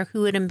I don't care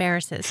who it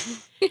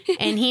embarrasses.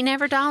 And he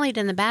never dollied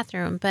in the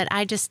bathroom, but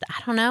I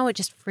don't know. It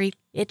just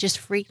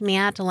freaked me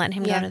out to let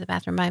him Yeah. go to the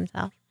bathroom by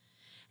himself.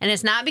 And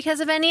it's not because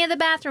of any of the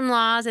bathroom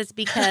laws. It's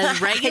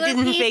because regular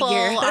people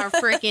are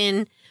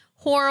freaking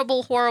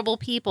horrible, horrible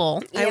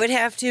people. I would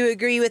have to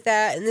agree with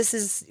that. And this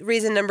is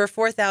reason number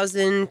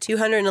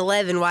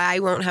 4,211 why I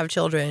won't have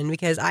children,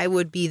 because I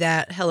would be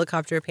that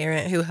helicopter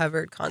parent who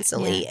hovered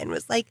constantly and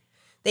was like,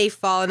 they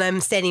fall and I'm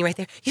standing right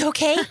there. You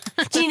okay?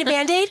 Do you need a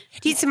Band-Aid?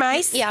 Do you need some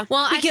ice? Yeah.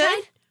 Well, I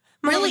good?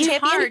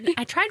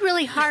 tried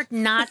really hard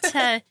not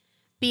to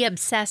be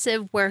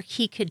obsessive where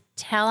he could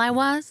tell I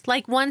was.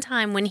 Like one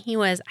time when he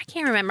was, I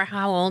can't remember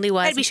how old he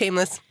was. I'd be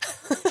shameless.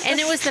 And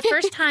it was the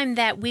first time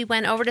that we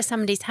went over to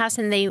somebody's house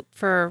and they,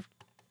 for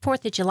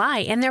 4th of July,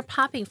 and they're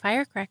popping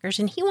firecrackers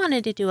and he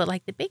wanted to do it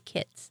like the big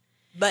kids.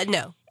 But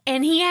no.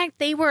 And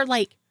they were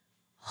like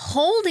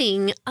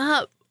holding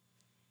up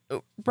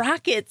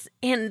rockets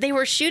and they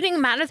were shooting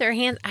them out of their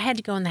hands. I had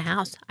to go in the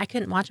house. I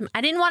couldn't watch him.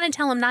 I didn't want to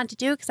tell him not to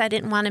do it because I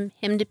didn't want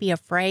him to be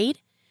afraid.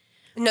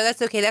 No,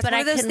 that's okay. That's one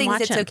of those things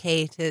that's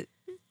okay to...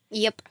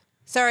 Yep.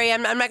 Sorry,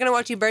 I'm not going to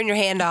watch you burn your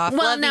hand off.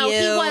 Well, Love no,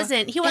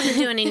 you. He wasn't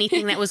doing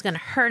anything that was going to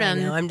hurt him.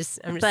 I know, I'm just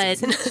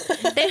But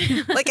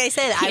like I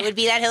said, I would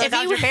be that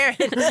helicopter parent.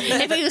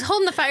 If he was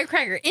holding the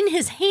firecracker in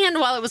his hand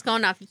while it was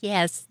going off,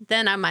 yes,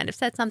 then I might have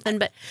said something.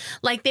 But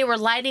like they were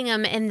lighting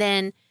him and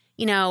then,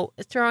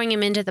 throwing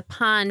him into the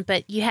pond,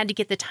 but you had to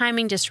get the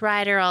timing just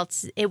right or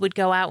else it would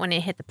go out when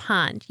it hit the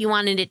pond. You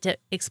wanted it to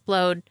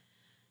explode.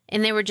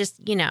 And they were just,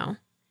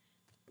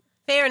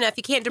 Fair enough.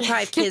 You can't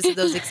deprive kids of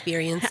those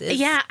experiences.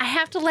 Yeah, I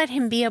have to let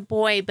him be a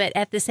boy, but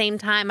at the same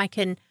time, I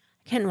couldn't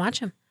watch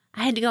him.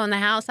 I had to go in the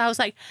house. I was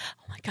like,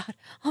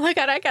 oh my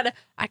god, I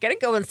gotta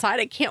go inside.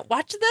 I can't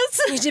watch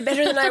this. You did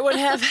better than I would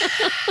have.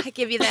 I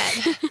give you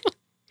that.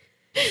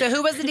 So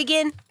who was it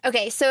again?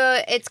 Okay,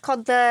 so it's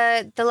called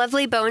The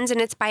Lovely Bones,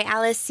 and it's by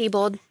Alice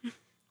Sebold.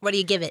 What do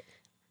you give it?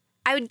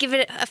 I would give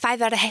it a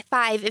 5 out of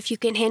 5 if you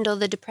can handle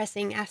the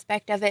depressing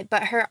aspect of it,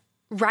 but her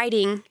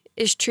writing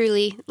is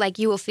truly, like,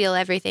 you will feel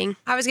everything.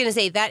 I was going to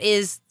say, that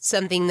is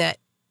something that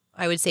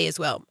I would say as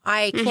well.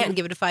 I can't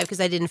give it a 5 because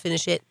I didn't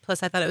finish it.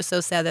 Plus, I thought it was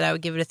so sad that I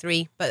would give it a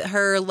 3. But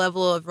her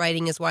level of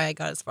writing is why I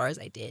got as far as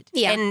I did.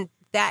 Yeah. And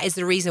that is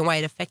the reason why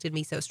it affected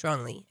me so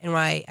strongly and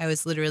why I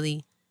was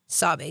literally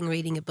sobbing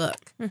reading a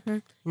book.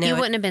 Mm-hmm. You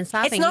wouldn't have been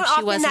sobbing if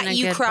she wasn't a good writer. It's not often that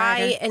you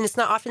cry, and it's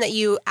not often that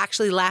you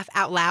actually laugh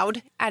out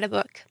loud at a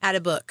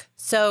book.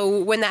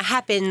 So when that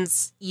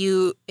happens,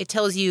 it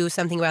tells you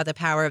something about the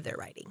power of their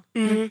writing.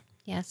 Mm-hmm.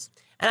 Yes.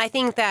 And I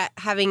think that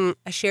having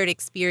a shared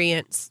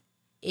experience,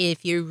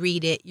 if you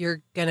read it,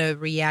 you're going to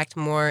react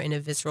more in a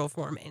visceral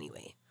form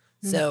anyway.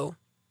 So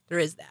there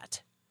is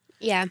that.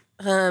 Yeah.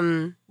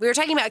 We were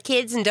talking about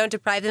kids and don't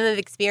deprive them of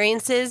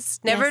experiences.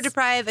 Never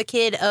deprive a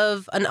kid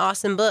of an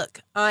awesome book.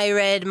 I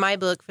read my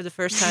book for the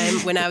first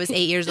time when I was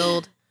 8 years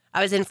old.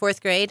 I was in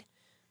 4th grade.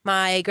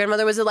 My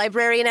grandmother was a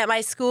librarian at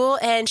my school,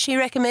 and she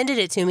recommended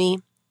it to me.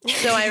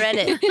 So I read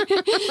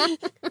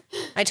it.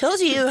 I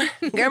told you,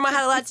 Grandma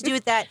had a lot to do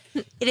with that.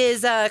 It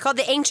is called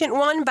The Ancient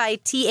One by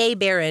T.A.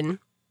 Barron.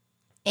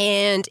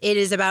 And it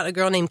is about a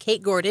girl named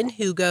Kate Gordon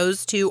who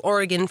goes to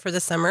Oregon for the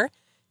summer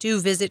to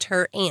visit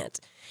her aunt.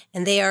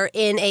 And they are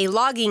in a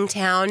logging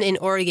town in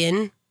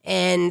Oregon.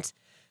 And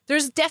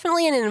there's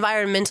definitely an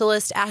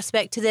environmentalist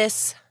aspect to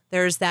this.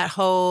 There's that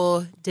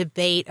whole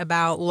debate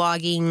about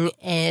logging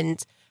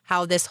and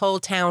how this whole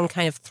town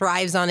kind of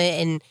thrives on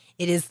it. And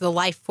it is the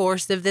life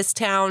force of this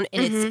town.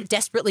 And it's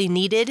desperately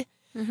needed.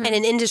 And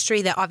an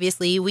industry that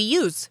obviously we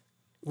use.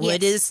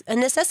 Wood is a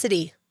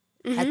necessity.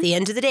 At the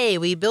end of the day,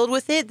 we build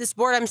with it. This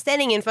board I'm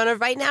standing in front of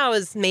right now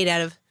is made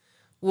out of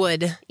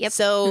wood. Yep.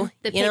 So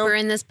the paper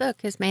in this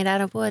book is made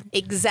out of wood.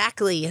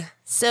 Exactly.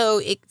 So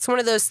it's one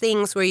of those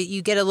things where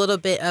you get a little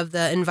bit of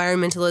the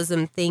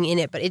environmentalism thing in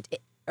it, but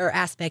or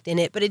aspect in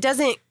it, but it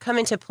doesn't come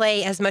into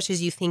play as much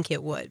as you think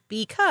it would,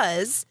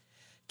 because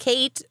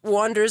Kate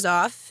wanders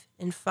off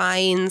and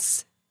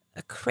finds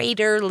a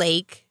crater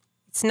lake.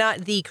 It's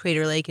not the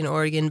Crater Lake in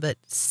Oregon, but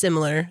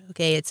similar.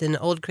 Okay, it's an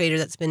old crater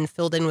that's been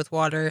filled in with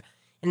water,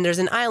 and there's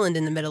an island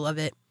in the middle of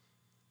it.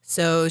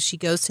 So she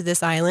goes to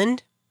this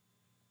island,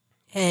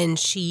 and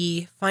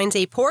she finds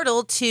a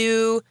portal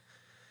to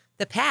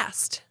the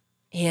past.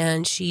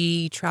 And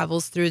she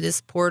travels through this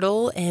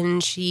portal,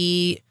 and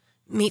she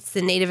meets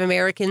the Native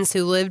Americans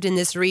who lived in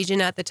this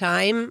region at the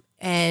time.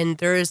 And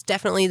there's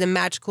definitely the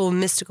magical,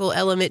 mystical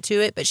element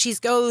to it. But she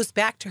goes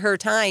back to her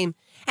time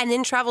and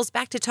then travels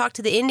back to talk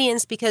to the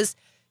Indians because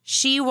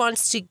she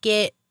wants to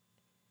get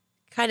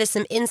kind of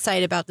some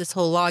insight about this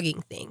whole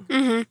logging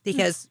thing.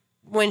 Because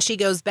when she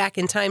goes back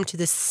in time to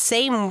the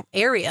same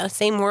area,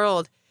 same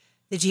world,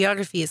 the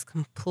geography is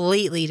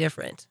completely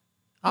different,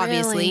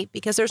 obviously, Really?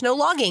 because there's no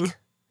logging.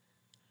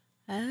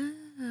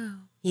 Oh.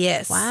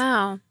 Yes.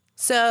 Wow.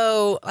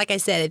 So, like I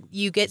said,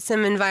 you get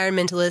some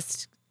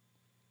environmentalist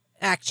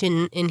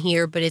action in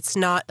here, but it's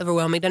not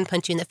overwhelming. It doesn't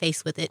punch you in the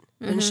face with it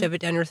and shove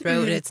it down your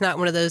throat. It's not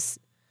one of those,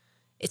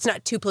 it's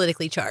not too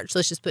politically charged.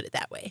 Let's just put it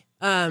that way.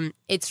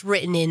 It's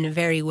written in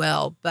very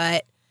well,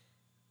 but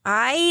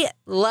I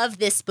love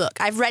this book.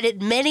 I've read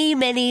it many,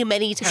 many,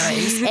 many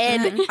times.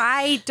 And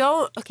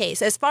so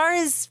as far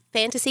as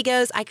fantasy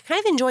goes, I kind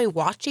of enjoy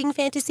watching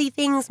fantasy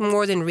things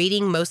more than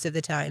reading most of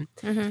the time.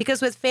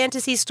 Because with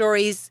fantasy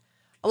stories,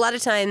 a lot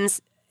of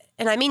times,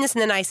 and I mean this in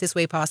the nicest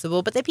way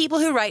possible, but the people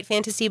who write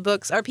fantasy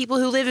books are people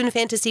who live in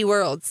fantasy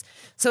worlds.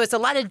 So it's a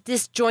lot of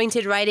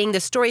disjointed writing. The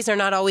stories are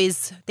not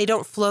always, they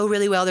don't flow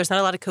really well. There's not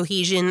a lot of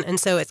cohesion. And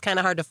so it's kind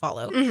of hard to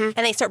follow. And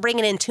they start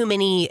bringing in too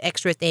many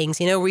extra things.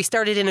 You know, we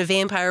started in a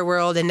vampire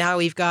world and now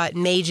we've got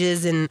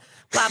mages and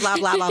blah, blah,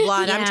 blah, blah,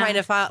 blah. And I'm trying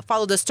to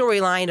follow the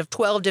storyline of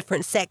 12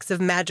 different sects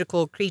of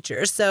magical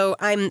creatures. So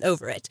I'm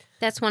over it.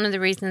 That's one of the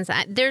reasons.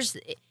 There's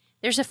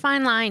a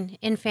fine line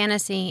in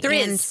fantasy. There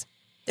is.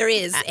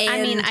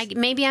 And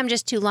Maybe I'm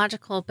just too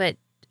logical, but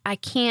I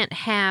can't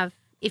have.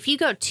 If you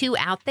go too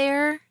out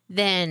there,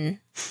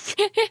 then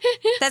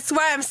that's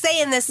why I'm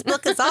saying this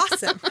book is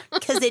awesome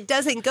because it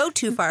doesn't go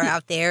too far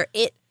out there.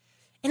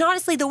 And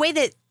honestly, the way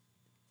that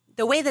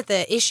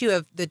the issue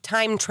of the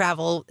time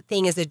travel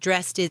thing is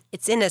addressed,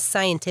 it's in a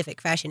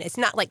scientific fashion. It's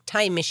not like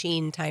time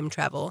machine time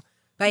travel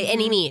by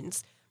any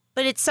means.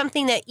 But it's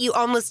something that you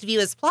almost view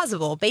as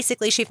plausible.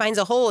 Basically, she finds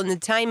a hole in the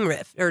time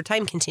rift or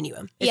time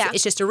continuum.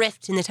 It's just a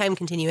rift in the time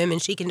continuum,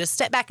 and she can just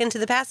step back into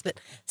the past, but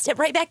step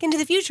right back into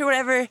the future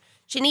whenever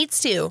she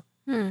needs to.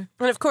 And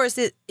of course,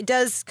 it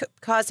does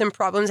cause some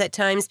problems at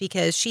times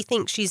because she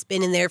thinks she's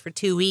been in there for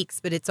 2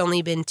 weeks, but it's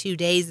only been 2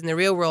 days in the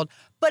real world.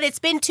 But it's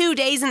been 2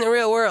 days in the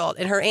real world,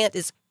 and her aunt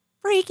is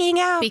freaking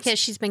out because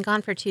she's been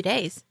gone for 2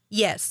 days.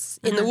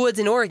 Yes, in the woods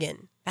in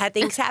Oregon. Bad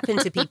things happen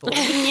to people,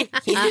 you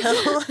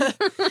know?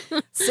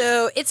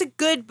 So it's a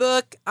good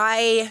book.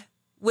 I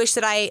wish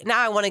that I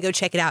want to go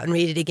check it out and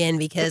read it again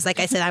because, like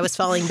I said, I was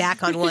falling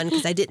back on one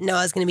because I didn't know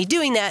I was going to be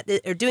doing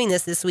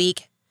this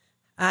week.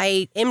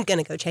 I am going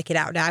to go check it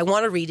out now. I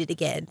want to read it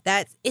again.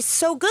 It's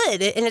so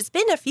good. And it's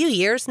been a few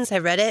years since I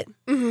read it.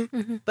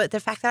 But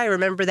the fact that I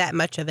remember that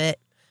much of it,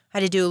 I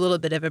had to do a little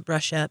bit of a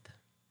brush up.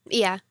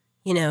 Yeah.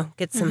 You know,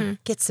 get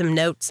some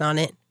notes on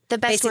it. The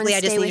best Basically, ones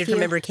I just stay needed with to you.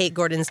 remember Kate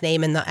Gordon's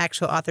name and the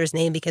actual author's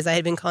name because I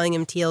had been calling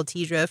him T.L.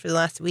 Tidro for the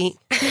last week.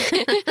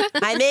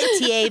 I meant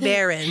T.A.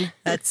 Barron.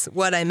 That's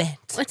what I meant.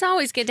 Well, it's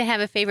always good to have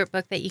a favorite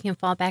book that you can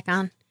fall back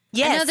on.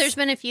 Yes. I know there's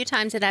been a few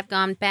times that I've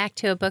gone back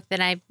to a book that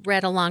I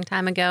read a long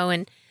time ago,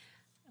 and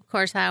of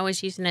course, I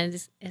always use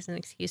it as an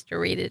excuse to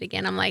read it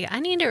again. I'm like, I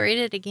need to read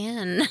it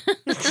again.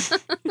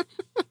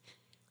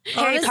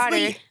 Harry Honestly,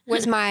 Potter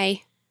was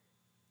my,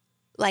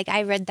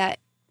 I read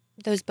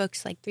those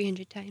books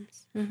 300 times.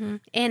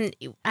 And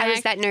I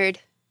was that nerd.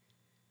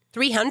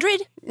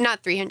 300?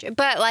 Not 300,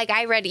 but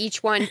I read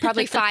each one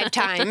probably 5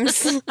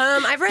 times.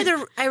 I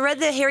read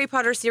the Harry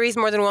Potter series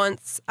more than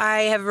once. I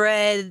have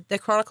read the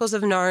Chronicles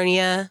of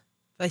Narnia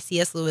by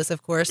C.S. Lewis,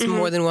 of course,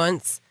 more than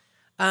once.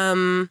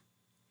 You're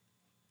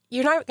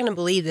not going to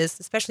believe this,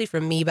 especially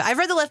from me, but I've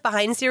read the Left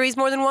Behind series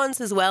more than once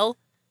as well.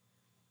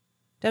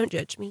 Don't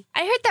judge me. I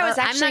heard that was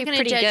I'm actually not gonna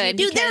pretty judge you, good.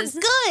 Dude, they're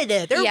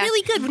good. They're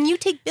really good. When you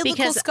take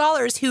biblical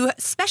scholars who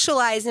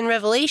specialize in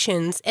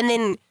Revelations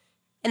and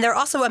they're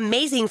also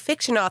amazing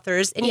fiction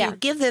authors and you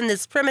give them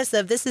this premise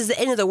of this is the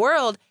end of the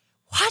world,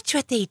 watch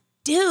what they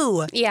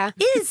do. Yeah.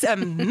 It's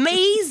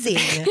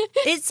amazing.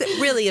 It's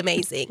really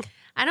amazing.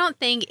 I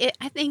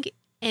think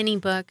any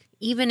book,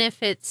 even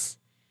if it's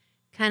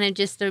kind of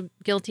just a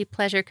guilty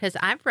pleasure, because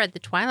I've read the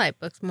Twilight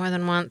books more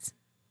than once.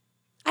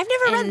 I've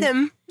never read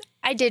them.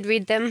 I did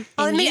read them.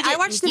 I'll And admit, you I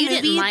watched the you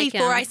didn't movie like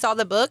before 'em. I saw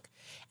the book,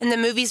 and the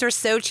movies were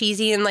so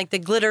cheesy and the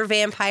glitter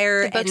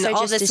vampire The books and are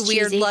all just this as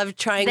weird cheesy. love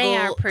triangle. They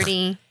are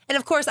pretty. And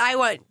of course, I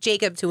want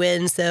Jacob to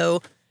win,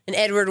 and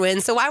Edward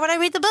wins. So why would I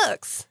read the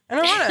books? I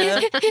don't want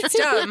to. It's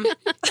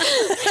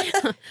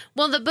dumb.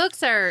 Well, the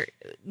books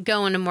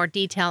go into more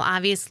detail,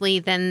 obviously,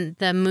 than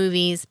the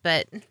movies,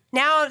 but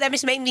Now that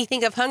just made me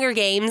think of Hunger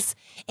Games,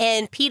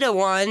 and PETA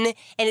won,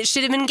 and it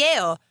should have been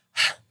Gale.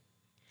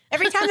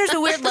 Every time there's a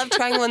weird love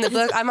triangle in the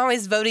book, I'm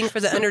always voting for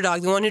the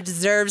underdog, the one who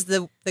deserves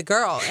the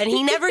girl, and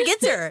he never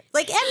gets her,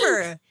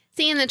 ever.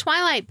 see, in the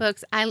Twilight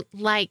books, I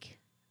like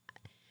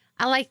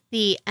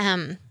the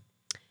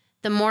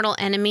mortal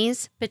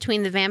enemies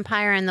between the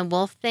vampire and the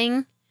wolf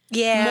thing.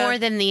 Yeah. More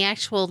than the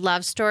actual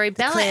love story.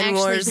 Bella Clan actually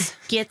Wars.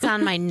 gets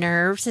on my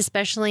nerves,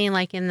 especially in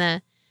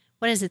the,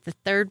 what is it, the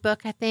third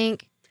book, I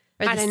think?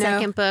 Or I the don't know.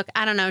 second book.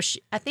 I don't know.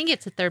 I think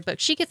it's the third book.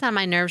 She gets on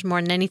my nerves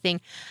more than anything.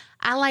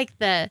 I like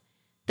the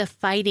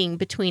fighting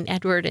between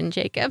Edward and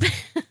Jacob.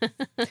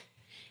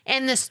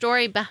 And the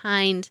story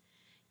behind,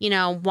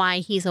 why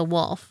he's a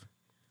wolf.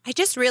 I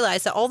just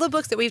realized that all the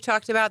books that we've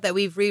talked about that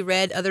we've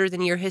reread other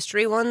than your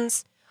history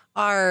ones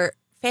are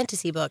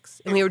fantasy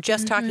books. And we were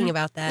just talking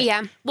about that.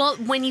 Yeah. Well,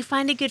 when you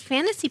find a good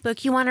fantasy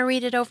book, you want to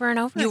read it over and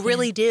over You again.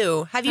 really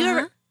do. Have you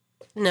ever?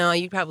 No,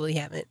 you probably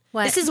haven't.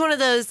 What? This is one of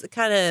those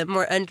kind of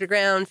more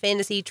underground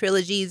fantasy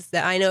trilogies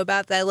that I know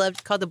about that I loved.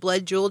 It's called the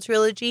Blood Jewel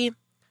Trilogy.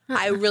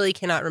 I really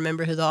cannot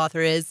remember who the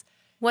author is.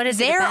 What is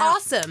it They're about?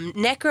 awesome.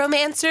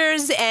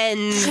 Necromancers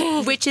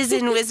and witches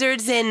and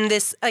wizards and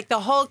this, the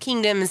whole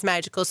kingdom is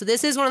magical. So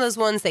this is one of those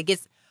ones that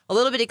gets a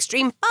little bit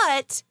extreme,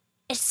 but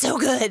It's so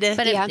good.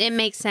 But Yeah. it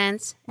makes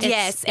sense.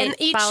 Yes, and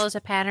it follows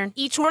a pattern.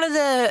 Each one of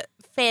the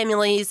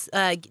families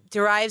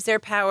derives their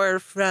power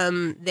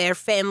from their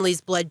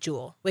family's blood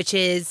jewel, which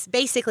is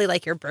basically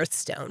like your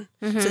birthstone.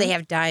 So they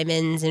have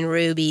diamonds and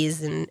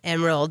rubies and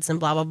emeralds and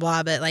blah, blah,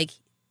 blah. But like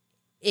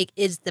it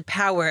is the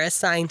power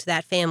assigned to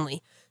that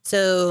family.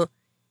 So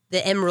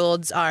the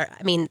emeralds are,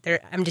 I mean,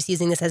 I'm just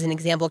using this as an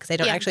example because I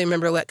don't actually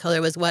remember what color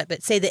was what.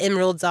 But say the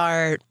emeralds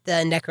are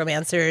the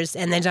necromancers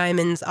and the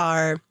diamonds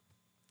are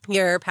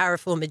your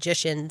powerful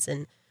magicians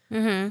and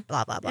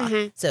blah, blah, blah.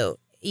 So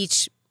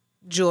each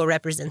jewel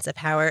represents a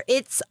power.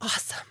 It's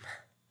awesome.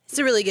 It's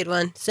a really good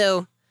one.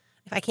 So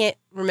if I can't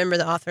remember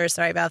the author,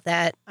 sorry about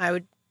that. I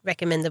would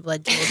recommend the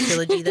Blood Jewel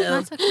trilogy,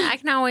 though. That's okay. I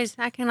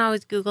can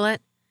always Google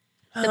it.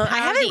 I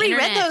haven't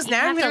reread those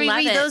now. I'm going to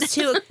reread those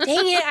too.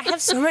 Dang it. I have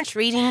so much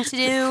reading to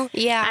do.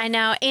 Yeah. I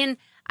know. And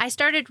I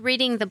started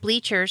reading The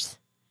Bleachers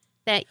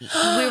that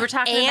we were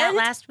talking about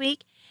last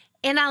week.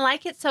 And I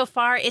like it so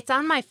far. It's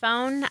on my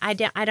phone. I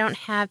don't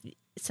have,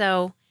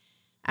 so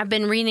I've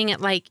been reading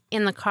it like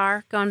in the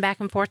car, going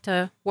back and forth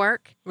to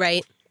work.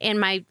 Right.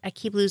 And I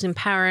keep losing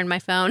power in my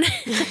phone.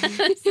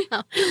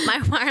 So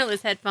my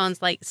wireless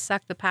headphones like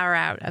suck the power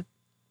out,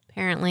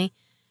 apparently,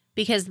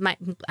 because I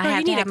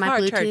have to have my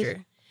Bluetooth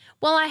charger.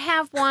 Well, I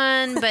have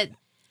one, but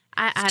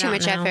I Too don't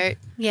much know. effort.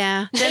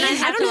 Yeah. Then I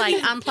have to like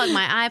unplug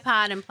my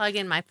iPod and plug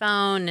in my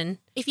phone. And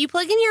If you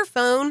plug in your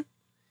phone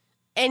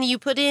and you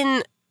put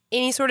in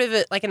any sort of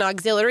like an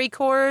auxiliary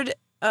cord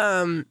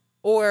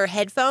or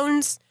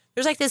headphones,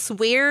 there's like this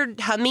weird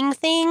humming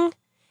thing.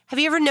 Have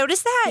you ever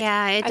noticed that?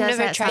 yeah, it I've does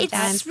never that tried that.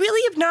 sometimes. It's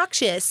really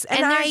obnoxious.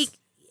 And there's-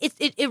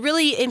 it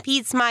really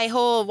impedes my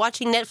whole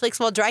watching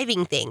Netflix while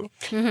driving thing.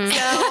 Kelly,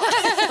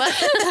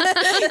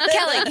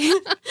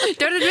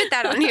 don't admit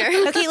that on here.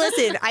 Okay,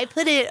 listen, I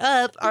put it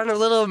up on a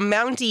little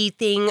mounty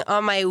thing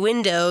on my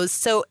windows,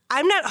 so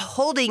I'm not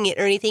holding it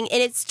or anything,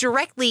 and it's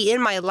directly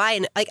in my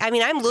line. Like, I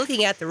mean, I'm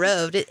looking at the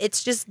road.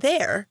 It's just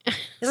there. It's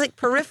like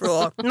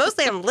peripheral.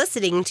 Mostly I'm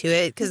listening to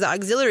it because the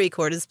auxiliary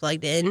cord is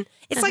plugged in.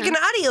 It's like an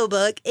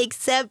audiobook,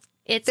 except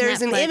It's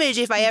there's an Netflix. image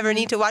if I ever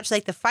need to watch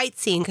like the fight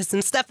scene because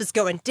some stuff is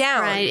going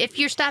down. Right. If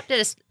you're stopped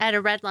at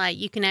a red light,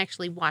 you can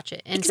actually watch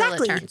it until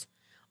Exactly. it turns.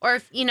 Or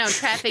if,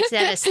 traffic's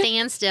at a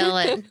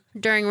standstill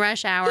during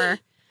rush hour.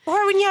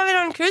 Or when you have it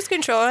on cruise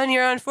control and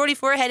you're on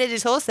 44 headed to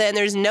Tulsa and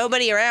there's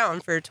nobody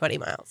around for 20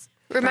 miles.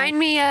 Remind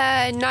me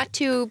not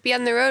to be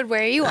on the road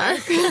where you are.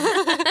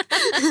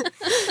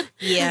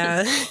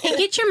 Yeah. It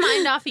gets your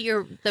mind off of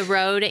the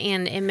road,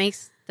 and it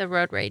makes the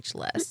road rage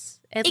less.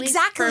 At least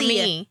for Exactly.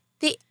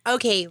 me.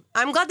 Okay,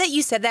 I'm glad that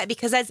you said that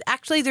because that's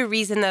actually the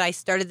reason that I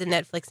started the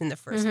Netflix in the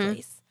first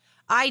place.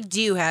 I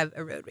do have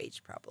a road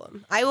rage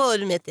problem. I will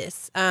admit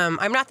this.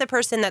 I'm not the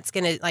person that's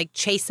going to like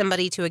chase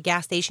somebody to a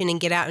gas station and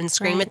get out and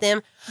scream at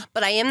them,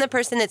 but I am the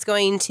person that's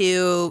going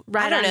to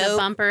Right I on don't know, the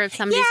bumper if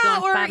somebody's yeah,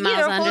 going or 5 miles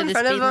pull under in the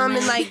front speed of them limit.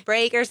 and like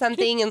brake or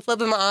something and flip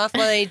them off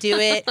while they do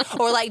it,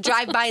 or like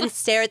drive by and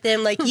stare at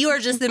them like you are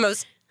just the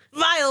most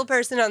vile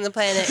person on the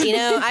planet.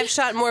 I've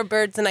shot more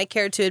birds than I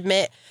care to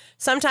admit.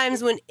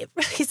 Sometimes when it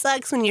really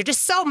sucks when you're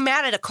just so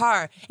mad at a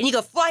car and you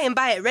go flying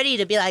by it ready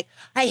to be like,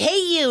 I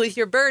hate you with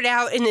your bird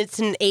out, and it's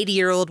an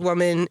 80-year-old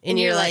woman and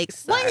you're like,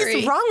 what sorry.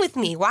 is wrong with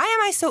me? Why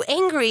am I so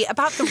angry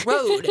about the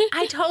road?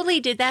 I totally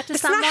did that to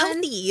It's someone. not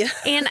healthy.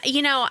 And,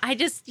 I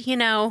just,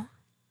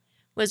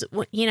 was,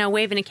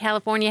 waving a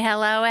California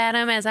hello at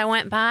them as I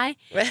went by.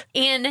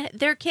 And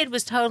their kid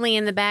was totally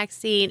in the back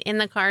seat, in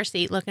the car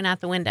seat, looking out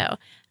the window.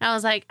 And I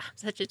was like, I'm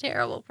such a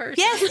terrible person.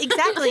 Yes,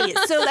 exactly.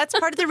 So that's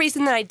part of the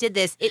reason that I did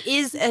this. It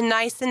is a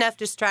nice enough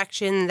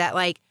distraction that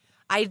like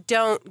I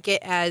don't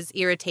get as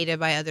irritated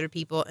by other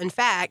people. In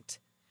fact,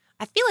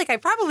 I feel like I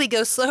probably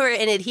go slower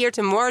and adhere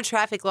to more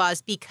traffic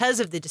laws because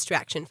of the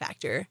distraction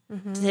factor.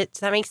 Does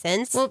that make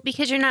sense? Well,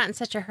 because you're not in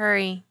such a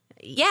hurry.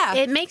 yeah.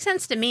 It makes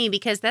sense to me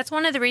because that's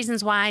one of the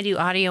reasons why I do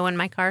audio in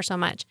my car so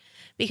much.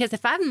 Because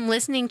if I'm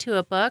listening to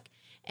a book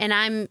and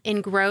I'm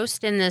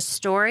engrossed in this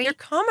story, You're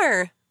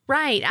calmer.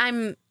 right,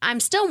 I'm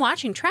still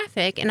watching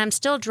traffic and I'm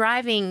still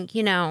driving,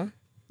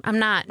 I'm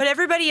not. But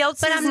everybody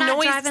else's But I'm not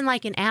noise. driving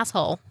like an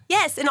asshole.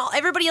 Yes, and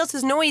everybody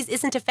else's noise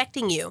isn't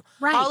affecting you.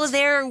 Right. All of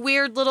their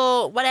weird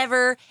little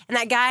whatever, and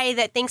that guy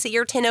that thinks that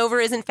you're 10 over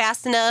isn't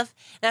fast enough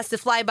and has to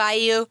fly by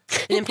you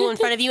and then pull in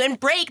front of you and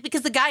brake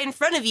because the guy in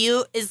front of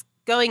you is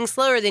going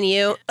slower than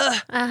you.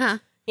 Ugh. Uh-huh.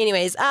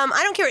 Anyways, I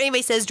don't care what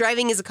anybody says.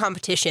 Driving is a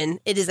competition.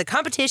 It is a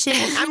competition,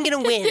 and I'm going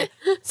to win.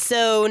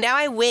 So now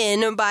I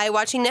win by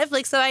watching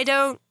Netflix so I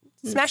don't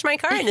smash my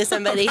car into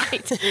somebody.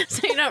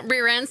 So you don't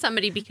rear end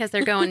somebody because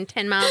they're going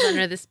 10 miles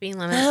under the speed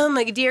limit Oh,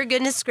 my dear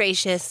goodness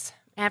gracious.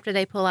 after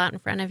they pull out in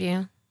front of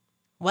you.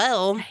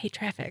 Well, I hate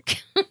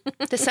traffic.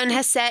 The sun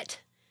has set.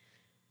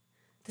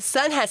 the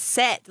sun has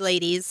set,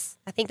 ladies.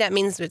 I think that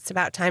means it's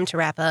about time to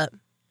wrap up.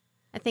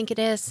 I think it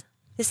is.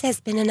 This has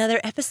been another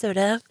episode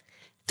of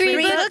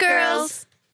Three Book Girls.